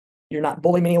 Nope, you're not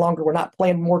bullying me any longer. We're not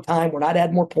playing more time. We're not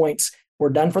adding more points. We're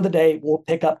done for the day. We'll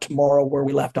pick up tomorrow where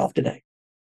we left off today.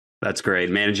 That's great.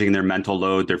 Managing their mental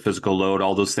load, their physical load,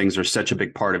 all those things are such a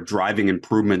big part of driving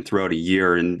improvement throughout a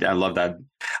year. And I love that.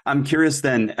 I'm curious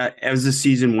then, as the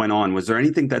season went on, was there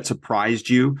anything that surprised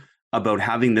you about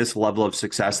having this level of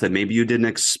success that maybe you didn't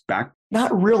expect?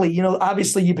 Not really. You know,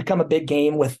 obviously you become a big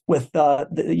game with the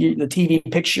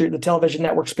TV picture, the television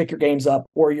networks pick your games up,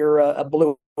 or you're a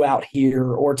blue out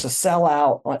here, or it's a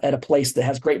sellout at a place that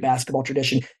has great basketball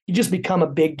tradition. You just become a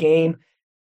big game.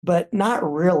 But not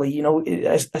really. You know,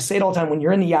 I say it all the time, when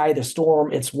you're in the eye of the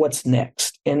storm, it's what's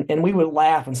next. And we would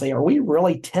laugh and say, are we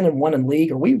really 10-1 in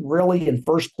league? Are we really in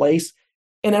first place?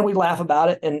 And then we laugh about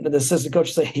it. And the assistant coach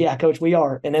would say, yeah, coach, we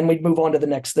are. And then we'd move on to the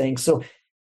next thing. So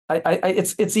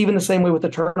it's even the same way with the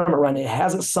tournament run. It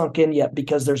hasn't sunk in yet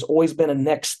because there's always been a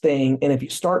next thing. And if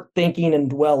you start thinking and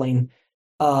dwelling,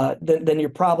 then you're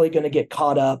probably going to get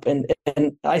caught up. And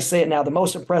I say it now, the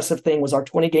most impressive thing was our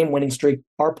 20-game winning streak.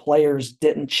 Our players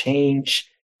didn't change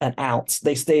an ounce.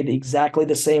 They stayed exactly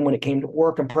the same when it came to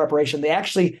work and preparation. They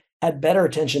actually had better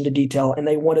attention to detail, and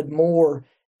they wanted more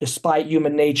despite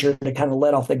human nature to kind of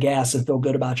let off the gas and feel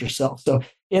good about yourself. So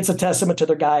it's a testament to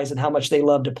their guys and how much they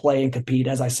love to play and compete,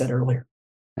 as I said earlier.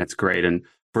 That's great. And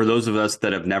for those of us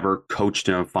that have never coached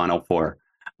in a Final Four,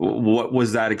 what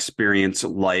was that experience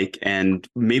like? And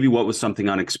maybe what was something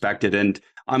unexpected? And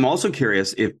I'm also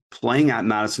curious if playing at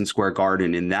Madison Square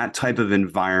Garden in that type of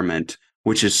environment,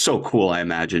 which is so cool, I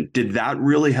imagine, did that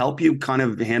really help you kind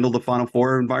of handle the Final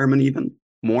Four environment even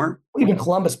more? Even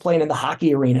Columbus playing in the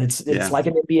hockey arena, it's like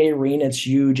an NBA arena. It's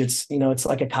huge. It's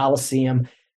like a Coliseum.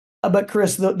 But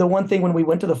Chris, the one thing when we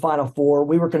went to the Final Four,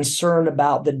 we were concerned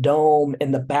about the dome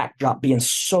and the backdrop being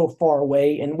so far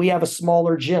away. And we have a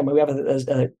smaller gym. We have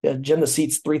a gym that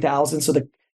seats 3,000. So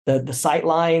the sight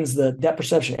lines, the depth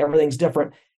perception, everything's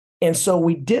different. And so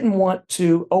we didn't want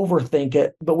to overthink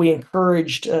it, but we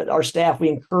encouraged our staff. We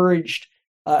encouraged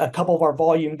a couple of our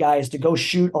volume guys to go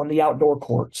shoot on the outdoor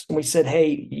courts. And we said,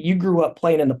 hey, you grew up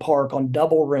playing in the park on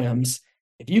double rims.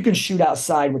 If you can shoot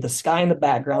outside with the sky in the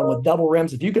background with double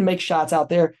rims, if you can make shots out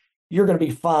there, you're going to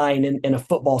be fine in a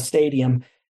football stadium.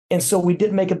 And so we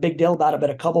didn't make a big deal about it, but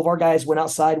a couple of our guys went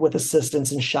outside with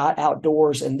assistants and shot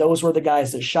outdoors. And those were the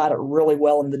guys that shot it really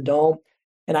well in the dome.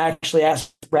 And I actually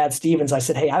asked Brad Stevens, I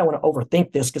said, hey, I don't want to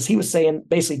overthink this, because he was saying,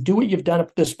 basically, do what you've done up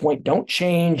to this point. Don't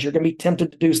change. You're going to be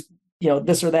tempted to do,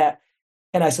 this or that.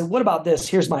 And I said, what about this?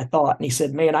 Here's my thought. And he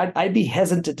said, man, I'd be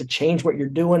hesitant to change what you're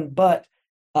doing, but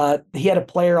he had a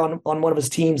player on one of his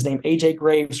teams named AJ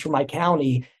Graves from my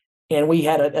county, and we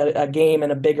had a game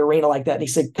in a big arena like that. And he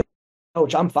said,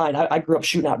 Coach, I'm fine. I grew up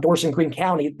shooting outdoors in Greene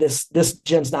County. This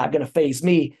gym's not going to faze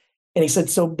me. And he said,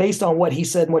 so based on what he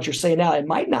said and what you're saying now, it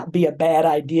might not be a bad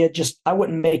idea. Just I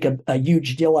wouldn't make a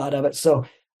huge deal out of it. So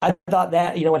I thought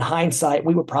that, in hindsight,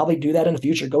 we would probably do that in the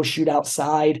future, go shoot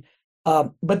outside.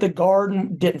 But the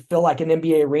Garden didn't feel like an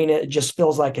NBA arena. It just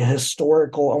feels like a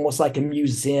historical, almost like a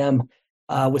museum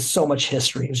with so much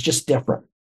history. It was just different.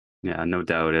 Yeah, no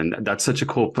doubt. And that's such a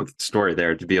cool story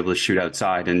there, to be able to shoot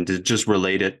outside and to just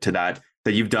relate it to that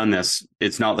that you've done this.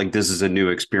 It's not like this is a new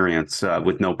experience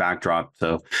with no backdrop.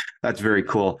 So that's very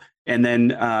cool. And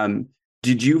then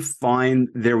did you find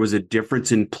there was a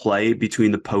difference in play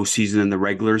between the postseason and the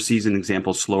regular season?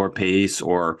 Example, slower pace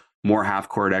or more half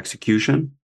court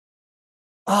execution?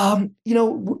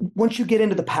 Once you get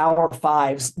into the Power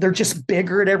Fives, they're just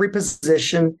bigger at every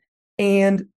position,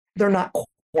 and they're not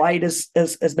quite as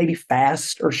maybe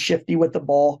fast or shifty with the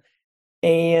ball.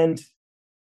 And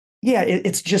yeah,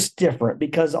 it's just different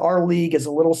because our league is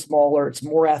a little smaller. It's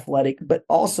more athletic, but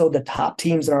also the top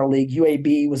teams in our league,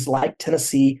 UAB was like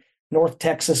Tennessee, North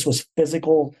Texas was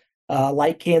physical,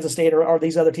 like Kansas State or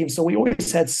these other teams. So we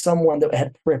always had someone that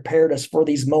had prepared us for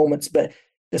these moments, but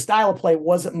the style of play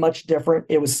wasn't much different.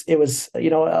 It was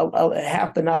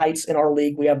half the nights in our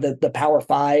league, we have the Power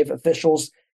Five officials.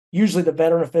 Usually the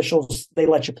veteran officials, they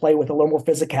let you play with a little more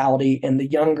physicality, and the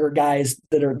younger guys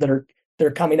that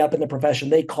are coming up in the profession,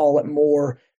 they call it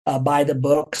more by the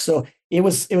book. So it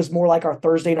was more like our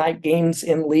Thursday night games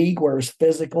in league, where it was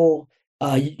physical.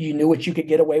 You knew what you could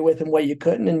get away with and what you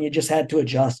couldn't, and you just had to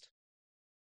adjust.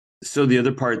 So the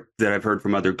other part that I've heard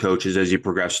from other coaches as you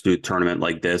progress through a tournament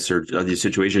like this or these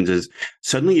situations is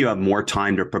suddenly you have more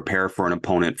time to prepare for an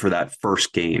opponent for that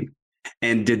first game.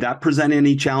 And did that present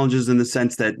any challenges in the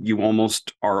sense that you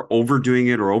almost are overdoing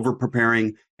it or over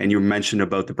preparing? And you mentioned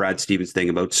about the Brad Stevens thing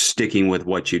about sticking with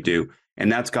what you do.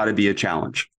 And that's got to be a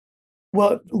challenge.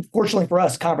 Well, fortunately for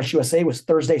us, Conference USA was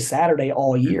Thursday, Saturday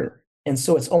all year. And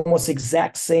so it's almost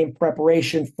exact same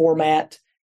preparation format.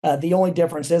 The only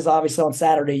difference is obviously on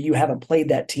Saturday, you haven't played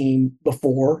that team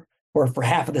before, or for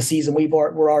half of the season,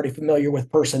 we're already familiar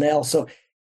with personnel. So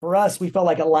for us, we felt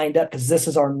like it lined up because this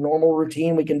is our normal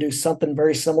routine. We can do something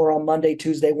very similar on Monday,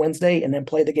 Tuesday, Wednesday, and then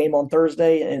play the game on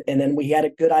Thursday. And then we had a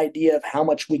good idea of how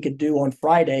much we could do on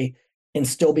Friday and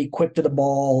still be quick to the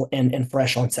ball and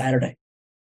fresh on Saturday.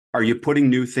 Are you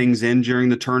putting new things in during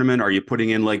the tournament? Are you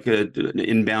putting in like different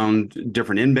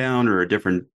inbound or a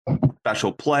different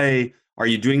special play? Are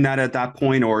you doing that at that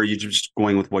point, or are you just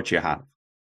going with what you have?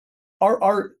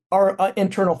 Our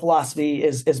internal philosophy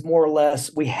is more or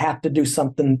less we have to do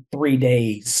something 3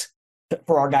 days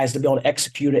for our guys to be able to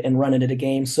execute it and run it at a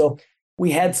game. So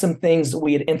we had some things that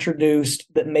we had introduced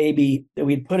that maybe that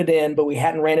we'd put it in, but we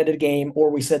hadn't ran it at a game, or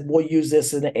we said we'll use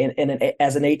this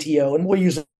as an ATO, and we'll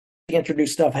use it to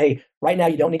introduce stuff. Hey, right now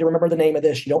you don't need to remember the name of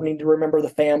this. You don't need to remember the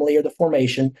family or the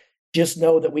formation. Just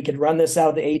know that we could run this out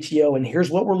of the ATO, and here's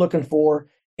what we're looking for,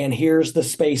 and here's the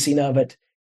spacing of it.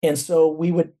 And so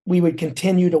we would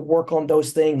continue to work on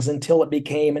those things until it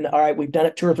became, and all right, we've done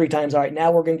it 2 or 3 times. All right,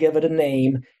 now we're going to give it a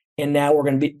name, and now we're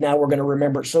going to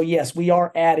remember. So yes, we are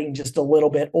adding just a little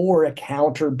bit or a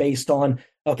counter based on,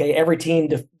 okay, every team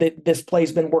this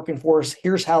play's been working for us.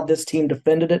 Here's how this team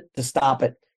defended it to stop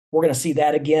it. We're going to see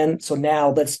that again. So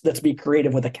now let's be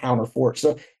creative with a counter for it.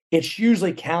 So it's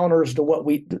usually counters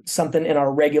to something in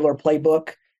our regular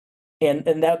playbook, and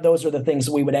those are the things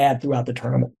that we would add throughout the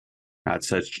tournament. That's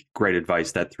such great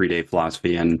advice, that 3-day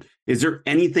philosophy. And is there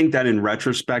anything that in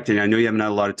retrospect, and I know you haven't had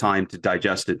a lot of time to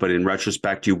digest it, but in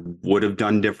retrospect, you would have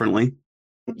done differently?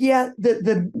 Yeah,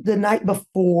 the night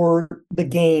before the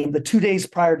game, the 2 days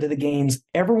prior to the games,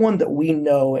 everyone that we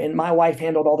know, and my wife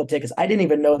handled all the tickets. I didn't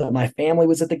even know that my family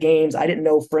was at the games. I didn't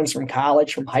know friends from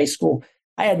college, from high school.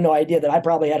 I had no idea that I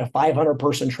probably had a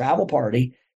 500-person travel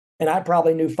party, and I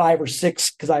probably knew 5 or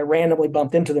 6 because I randomly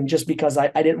bumped into them just because I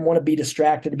didn't want to be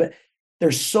distracted. But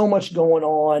there's so much going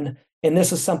on, and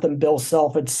this is something Bill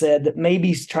Self had said, that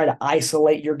maybe try to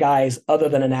isolate your guys other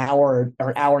than an hour or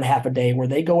an hour and a half a day where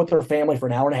they go with their family for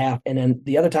an hour and a half, and then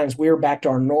the other times we were back to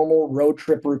our normal road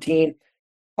trip routine.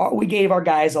 We gave our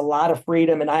guys a lot of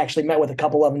freedom, and I actually met with a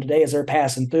couple of them today as they're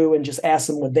passing through and just asked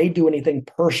them would they do anything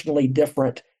personally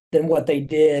different than what they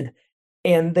did.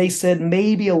 And they said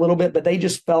maybe a little bit, but they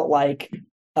just felt like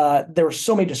there were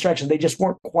so many distractions. They just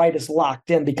weren't quite as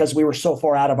locked in because we were so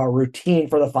far out of our routine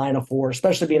for the Final Four,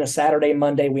 especially being a Saturday,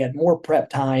 Monday. We had more prep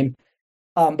time.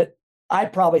 But I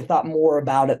probably thought more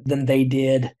about it than they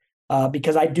did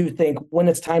because I do think when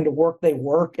it's time to work, they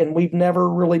work. And we've never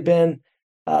really been,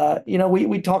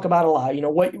 we talk about a lot.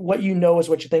 What you know is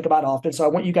what you think about often. So I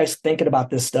want you guys thinking about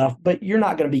this stuff, but you're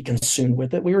not going to be consumed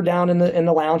with it. We were down in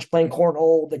the lounge playing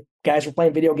cornhole. The guys were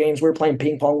playing video games. We were playing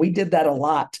ping pong. We did that a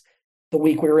lot the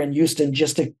week we were in Houston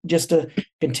just to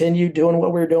continue doing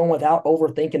what we were doing without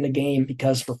overthinking the game,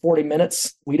 because for 40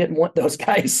 minutes, we didn't want those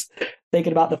guys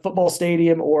thinking about the football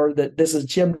stadium or that this is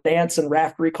Jim Nantz and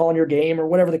Raftery calling your game or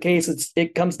whatever the case.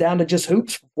 It comes down to just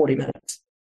hoops for 40 minutes.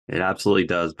 It absolutely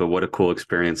does. But what a cool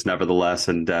experience nevertheless.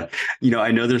 And, I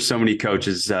know there's so many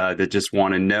coaches that just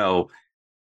want to know,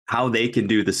 how they can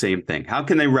do the same thing. How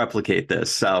can they replicate this?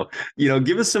 So,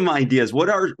 give us some ideas. What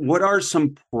are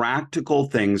some practical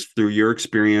things through your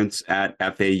experience at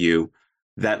FAU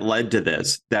that led to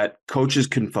this that coaches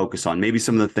can focus on? Maybe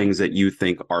some of the things that you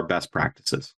think are best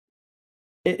practices.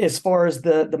 As far as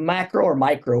the macro or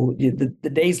micro, the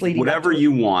days leading, whatever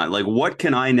you want. Like, what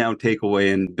can I now take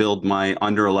away and build my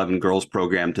under 11 girls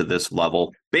program to this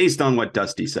level based on what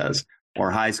Dusty says, or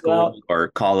high school or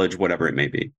college, whatever it may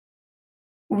be?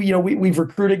 We've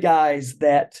recruited guys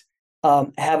that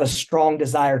have a strong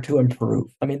desire to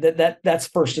improve. I mean, that's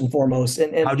first and foremost.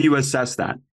 And how do you assess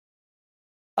that?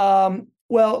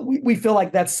 Well, we feel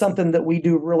like that's something that we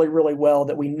do really, really well,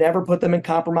 that we never put them in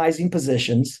compromising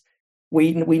positions.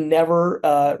 We never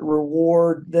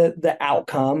reward the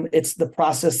outcome. It's the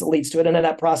process that leads to it. And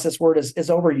that process word is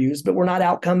overused, but we're not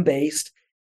outcome based.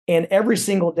 And every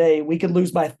single day we could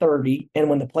lose by 30. And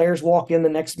when the players walk in the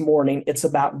next morning, it's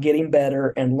about getting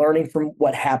better and learning from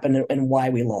what happened and why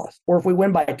we lost. Or if we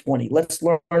win by 20, let's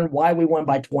learn why we won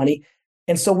by 20.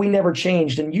 And so we never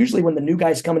changed. And usually when the new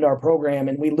guys come into our program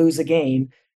and we lose a game,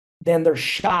 then they're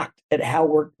shocked at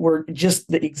how we're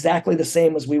just exactly the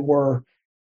same as we were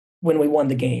when we won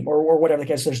the game, or whatever the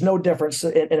case. There's no difference.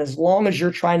 And as long as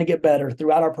you're trying to get better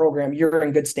throughout our program, you're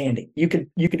in good standing. You could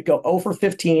go 0 for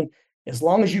 15. As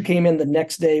long as you came in the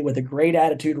next day with a great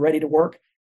attitude, ready to work,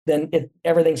 then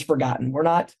everything's forgotten.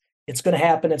 It's going to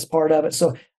happen. It's part of it.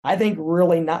 So I think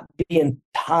really not being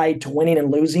tied to winning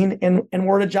and losing, and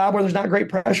we're at a job where there's not great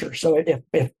pressure. So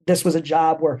if this was a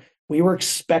job where we were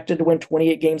expected to win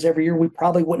 28 games every year, we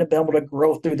probably wouldn't have been able to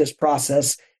grow through this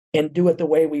process and do it the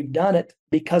way we've done it,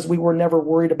 because we were never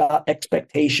worried about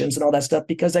expectations and all that stuff,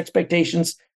 because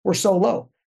expectations were so low.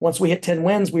 Once we hit 10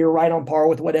 wins, we were right on par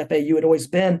with what FAU had always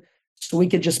been. So we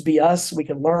could just be us, we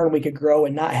could learn, we could grow,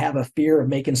 and not have a fear of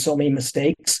making so many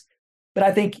mistakes. But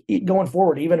I think going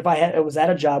forward, even if I was at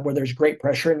a job where there's great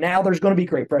pressure, and now there's going to be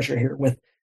great pressure here with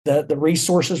the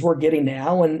resources we're getting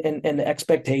now and the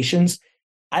expectations,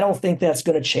 I don't think that's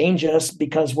going to change us,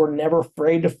 because we're never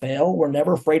afraid to fail. We're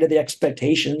never afraid of the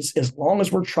expectations. As long as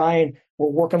we're trying, we're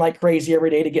working like crazy every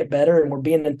day to get better, and we're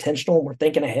being intentional and we're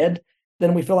thinking ahead,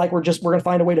 then we feel like we're going to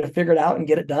find a way to figure it out and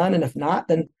get it done. And if not,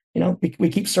 then we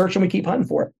keep searching, we keep hunting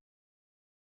for it.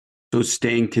 So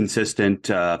staying consistent,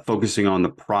 focusing on the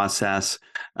process.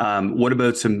 What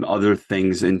about some other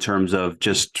things in terms of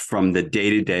just from the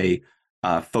day-to-day,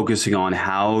 focusing on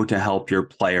how to help your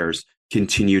players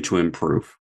continue to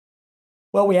improve?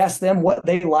 Well, we ask them what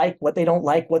they like, what they don't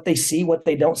like, what they see, what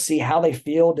they don't see, how they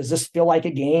feel. Does this feel like a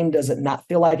game? Does it not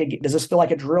feel like does this feel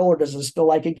like a drill, or does this feel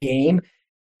like a game?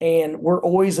 And we're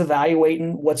always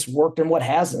evaluating what's worked and what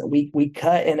hasn't. We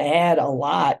cut and add a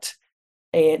lot,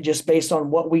 and just based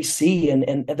on what we see.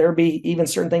 And there'll be even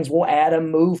certain things we'll add a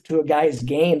move to a guy's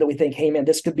game that we think, hey man,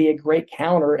 this could be a great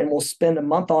counter, and we'll spend a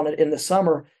month on it in the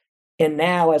summer. And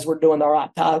now, as we're doing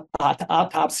our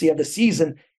autopsy of the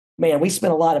season, man, we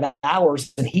spent a lot of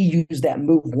hours, and he used that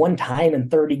move one time in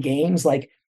 30 games. Like,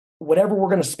 whatever we're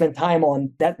going to spend time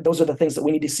on, those are the things that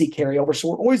we need to see carry over. So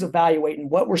we're always evaluating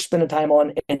what we're spending time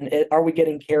on, and are we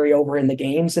getting carryover in the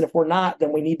games? And if we're not,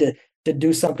 then we need to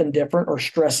do something different or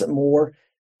stress it more.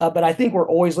 But I think we're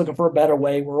always looking for a better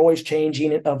way. We're always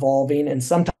changing and evolving. And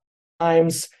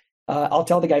sometimes I'll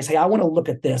tell the guys, hey, I want to look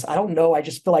at this. I don't know. I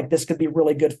just feel like this could be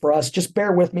really good for us. Just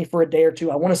bear with me for a day or two.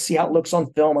 I want to see how it looks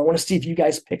on film. I want to see if you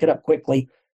guys pick it up quickly.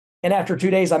 And after 2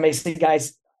 days, I may say,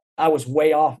 guys, I was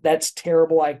way off. That's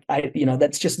terrible.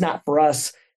 That's just not for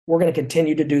us. We're going to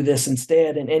continue to do this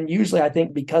instead. And usually I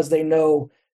think because they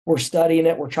know we're studying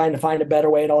it, we're trying to find a better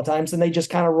way at all times, and they just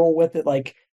kind of roll with it.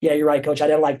 Like, yeah, you're right, coach. I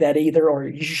didn't like that either. Or,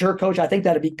 you sure, coach? I think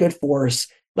that'd be good for us.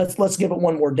 Let's give it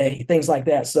one more day. Things like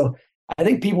that. So I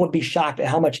think people would be shocked at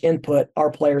how much input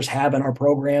our players have in our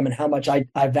program and how much I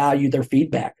value their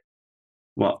feedback.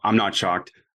 Well, I'm not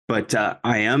shocked, but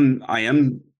I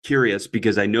am curious,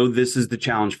 because I know this is the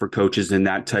challenge for coaches in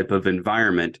that type of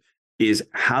environment, is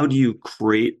how do you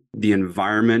create the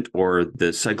environment or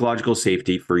the psychological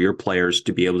safety for your players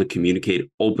to be able to communicate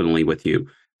openly with you?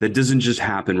 That doesn't just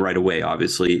happen right away.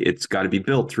 Obviously, it's got to be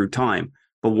built through time.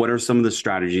 But what are some of the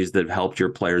strategies that have helped your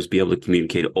players be able to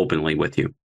communicate openly with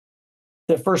you?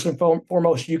 The first and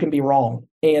foremost, you can be wrong.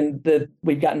 And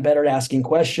we've gotten better at asking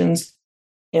questions.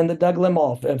 And the Doug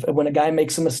Limhoff, when a guy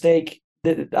makes a mistake,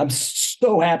 I'm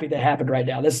so happy that happened right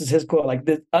now. This is his quote, like,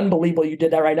 unbelievable you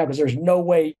did that right now, because there's no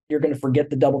way you're going to forget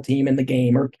the double team in the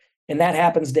game. And that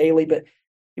happens daily. But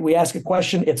we ask a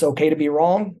question, it's okay to be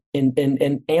wrong,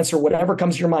 and answer whatever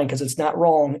comes to your mind, because it's not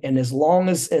wrong. And as long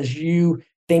as you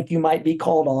think you might be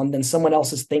called on, then someone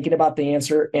else is thinking about the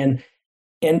answer. And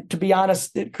And to be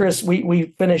honest, Chris,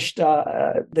 we finished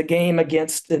the game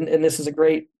against, and this is a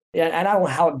great, and I don't know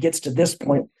how it gets to this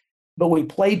point, but we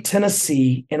played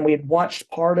Tennessee and we had watched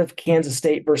part of Kansas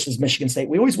State versus Michigan State.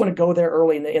 We always want to go there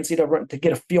early in the NCAA to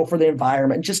get a feel for the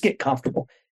environment and just get comfortable.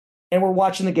 And we're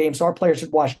watching the game. So our players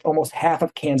had watched almost half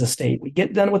of Kansas State. We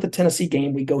get done with the Tennessee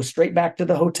game. We go straight back to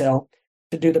the hotel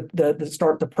to do the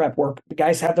start the prep work. The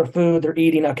guys have their food. They're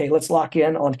eating. Okay, let's lock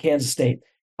in on Kansas State.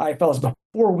 All right, fellas,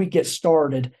 before we get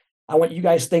started, I want you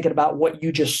guys thinking about what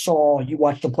you just saw. You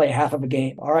watched them play half of a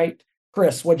game. All right,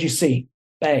 Chris, what'd you see?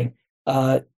 Bang.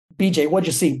 BJ, what'd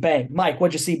you see? Bang. Mike,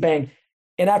 what'd you see? Bang.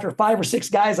 And after 5 or 6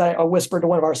 guys, I whispered to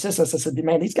one of our assistants, I said,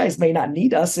 man, these guys may not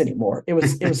need us anymore. It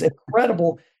was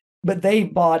incredible. But they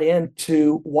bought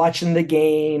into watching the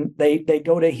game. They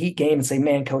go to a Heat game and say,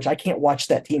 man, coach, I can't watch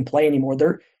that team play anymore.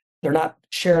 They're not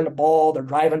sharing the ball. They're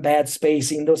driving bad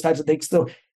spacing, those types of things. So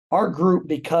our group,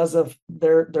 because of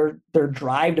their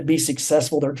drive to be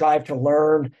successful, their drive to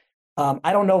learn,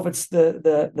 I don't know if it's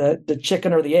the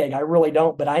chicken or the egg. I really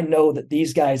don't. But I know that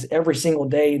these guys, every single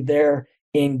day, they're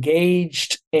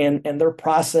engaged and they're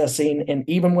processing. And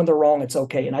even when they're wrong, it's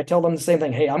okay. And I tell them the same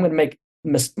thing. Hey, I'm going to make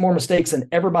more mistakes than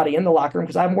everybody in the locker room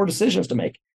because I have more decisions to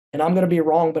make. And I'm going to be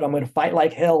wrong, but I'm going to fight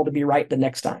like hell to be right the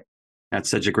next time. That's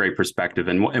such a great perspective.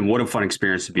 And what a fun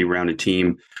experience to be around a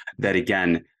team that,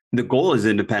 again, the goal is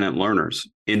independent learners,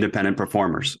 independent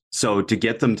performers. So to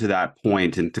get them to that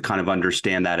point and to kind of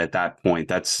understand that at that point,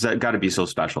 that's got to be so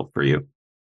special for you.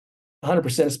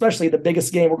 100%, especially the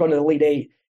biggest game. We're going to the Elite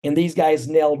Eight. And these guys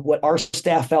nailed what our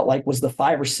staff felt like was the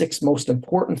 5 or 6 most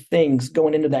important things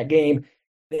going into that game.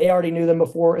 They already knew them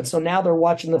before. And so now they're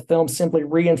watching the film, simply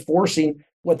reinforcing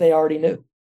what they already knew.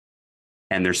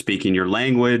 And they're speaking your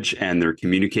language and they're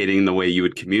communicating the way you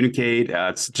would communicate.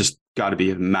 It's just got to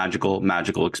be a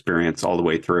magical experience all the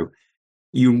way through.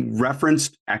 You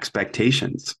referenced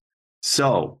expectations.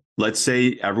 So let's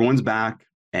say everyone's back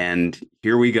and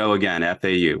here we go again,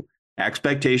 FAU.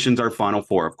 Expectations are Final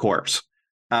Four, of course.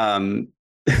 Further,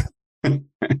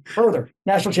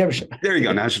 national championship. There you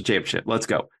go, national championship. Let's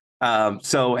go.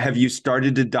 So have you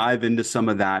started to dive into some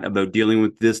of that about dealing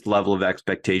with this level of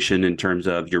expectation in terms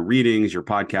of your readings, your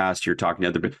podcast, you're talking to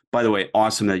other, by the way,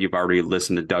 awesome that you've already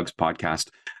listened to Doug's podcast.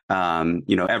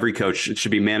 Every coach, it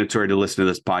should be mandatory to listen to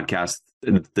this podcast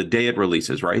the day it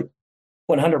releases, right?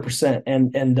 100%.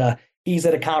 And he's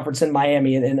at a conference in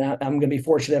Miami and I'm going to be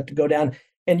fortunate to go down.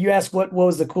 And you asked what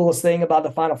was the coolest thing about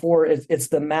the Final Four? It's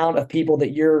the amount of people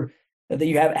that you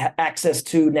have access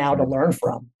to now to learn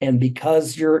from. And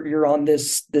because you're on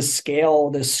this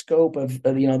scale, this scope of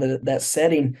that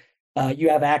setting, you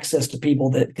have access to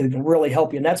people that can really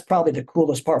help you. And that's probably the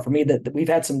coolest part for me, that we've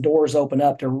had some doors open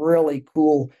up to really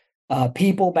cool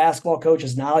people, basketball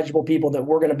coaches, knowledgeable people that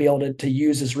we're going to be able to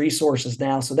use as resources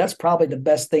now. So that's probably the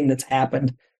best thing that's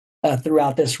happened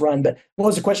throughout this run. But what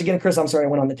was the question again, Chris? I'm sorry, I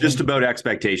went on the just about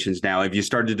expectations now. Have you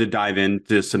started to dive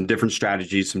into some different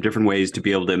strategies, some different ways to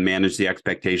be able to manage the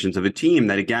expectations of a team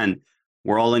that, again,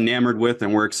 we're all enamored with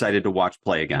and we're excited to watch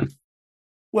play again?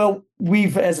 Well,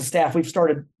 as a staff, we've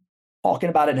started talking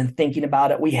about it and thinking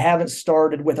about it. We haven't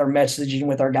started with our messaging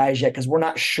with our guys yet because we're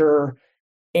not sure.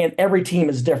 And every team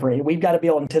is different. We've got to be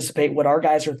able to anticipate what our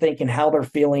guys are thinking, how they're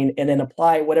feeling, and then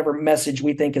apply whatever message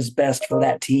we think is best for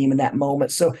that team in that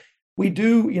moment. So we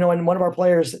do, and one of our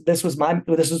players, this was going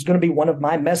to be one of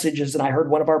my messages. And I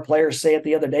heard one of our players say it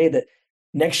the other day that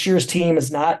next year's team is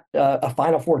not a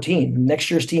Final Four team. Next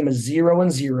year's team is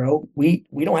 0-0. We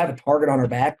don't have a target on our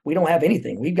back. We don't have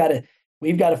anything. We've got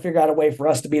to figure out a way for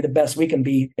us to be the best we can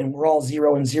be. And we're all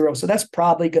 0-0. So that's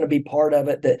probably going to be part of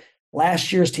it, that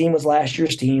last year's team was last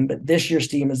year's team, but this year's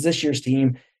team is this year's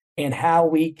team. And how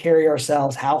we carry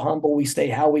ourselves, how humble we stay,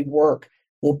 how we work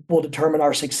will determine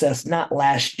our success, not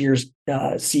last year's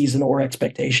season or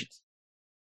expectations.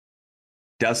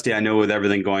 Dusty, I know with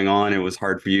everything going on, it was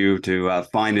hard for you to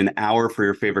find an hour for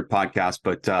your favorite podcast,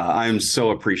 but I'm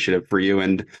so appreciative for you.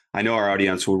 And I know our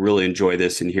audience will really enjoy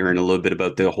this and hearing a little bit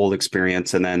about the whole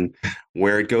experience and then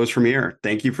where it goes from here.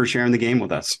 Thank you for sharing the game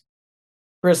with us.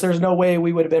 Chris, there's no way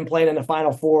we would have been playing in the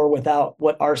Final Four without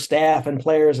what our staff and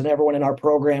players and everyone in our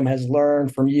program has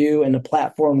learned from you and the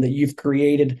platform that you've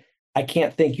created. I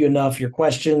can't thank you enough. Your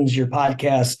questions, your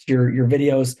podcast, your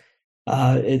videos,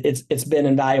 it's been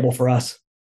invaluable for us.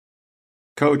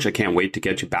 Coach, I can't wait to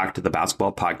get you back to the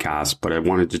basketball podcast, but I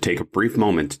wanted to take a brief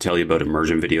moment to tell you about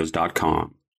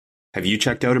immersionvideos.com. Have you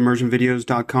checked out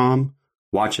immersionvideos.com?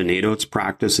 Watch a Nate Oates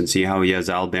practice and see how he has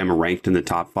Alabama ranked in the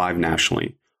top 5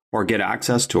 nationally. Or get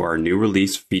access to our new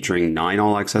release featuring 9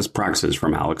 all-access practices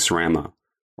from Alex Sarama.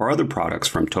 Or other products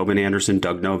from Tobin Anderson,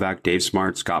 Doug Novak, Dave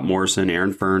Smart, Scott Morrison,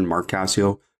 Aaron Fern, Mark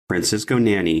Cassio, Francisco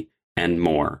Nani, and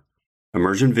more.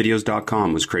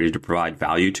 ImmersionVideos.com was created to provide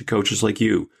value to coaches like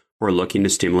you who are looking to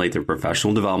stimulate their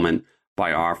professional development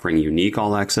by offering unique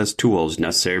all-access tools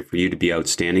necessary for you to be an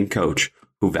outstanding coach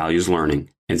who values learning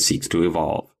and seeks to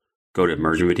evolve. Go to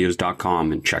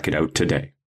ImmersionVideos.com and check it out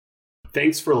today.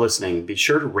 Thanks for listening. Be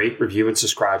sure to rate, review, and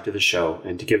subscribe to the show,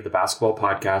 and to give the Basketball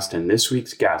Podcast and this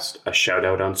week's guest a shout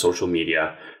out on social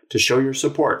media to show your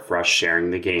support for us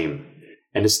sharing the game.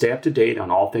 And to stay up to date on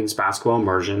all things Basketball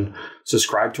Immersion,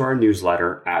 subscribe to our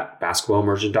newsletter at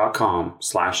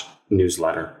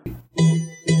basketballimmersion.com/newsletter.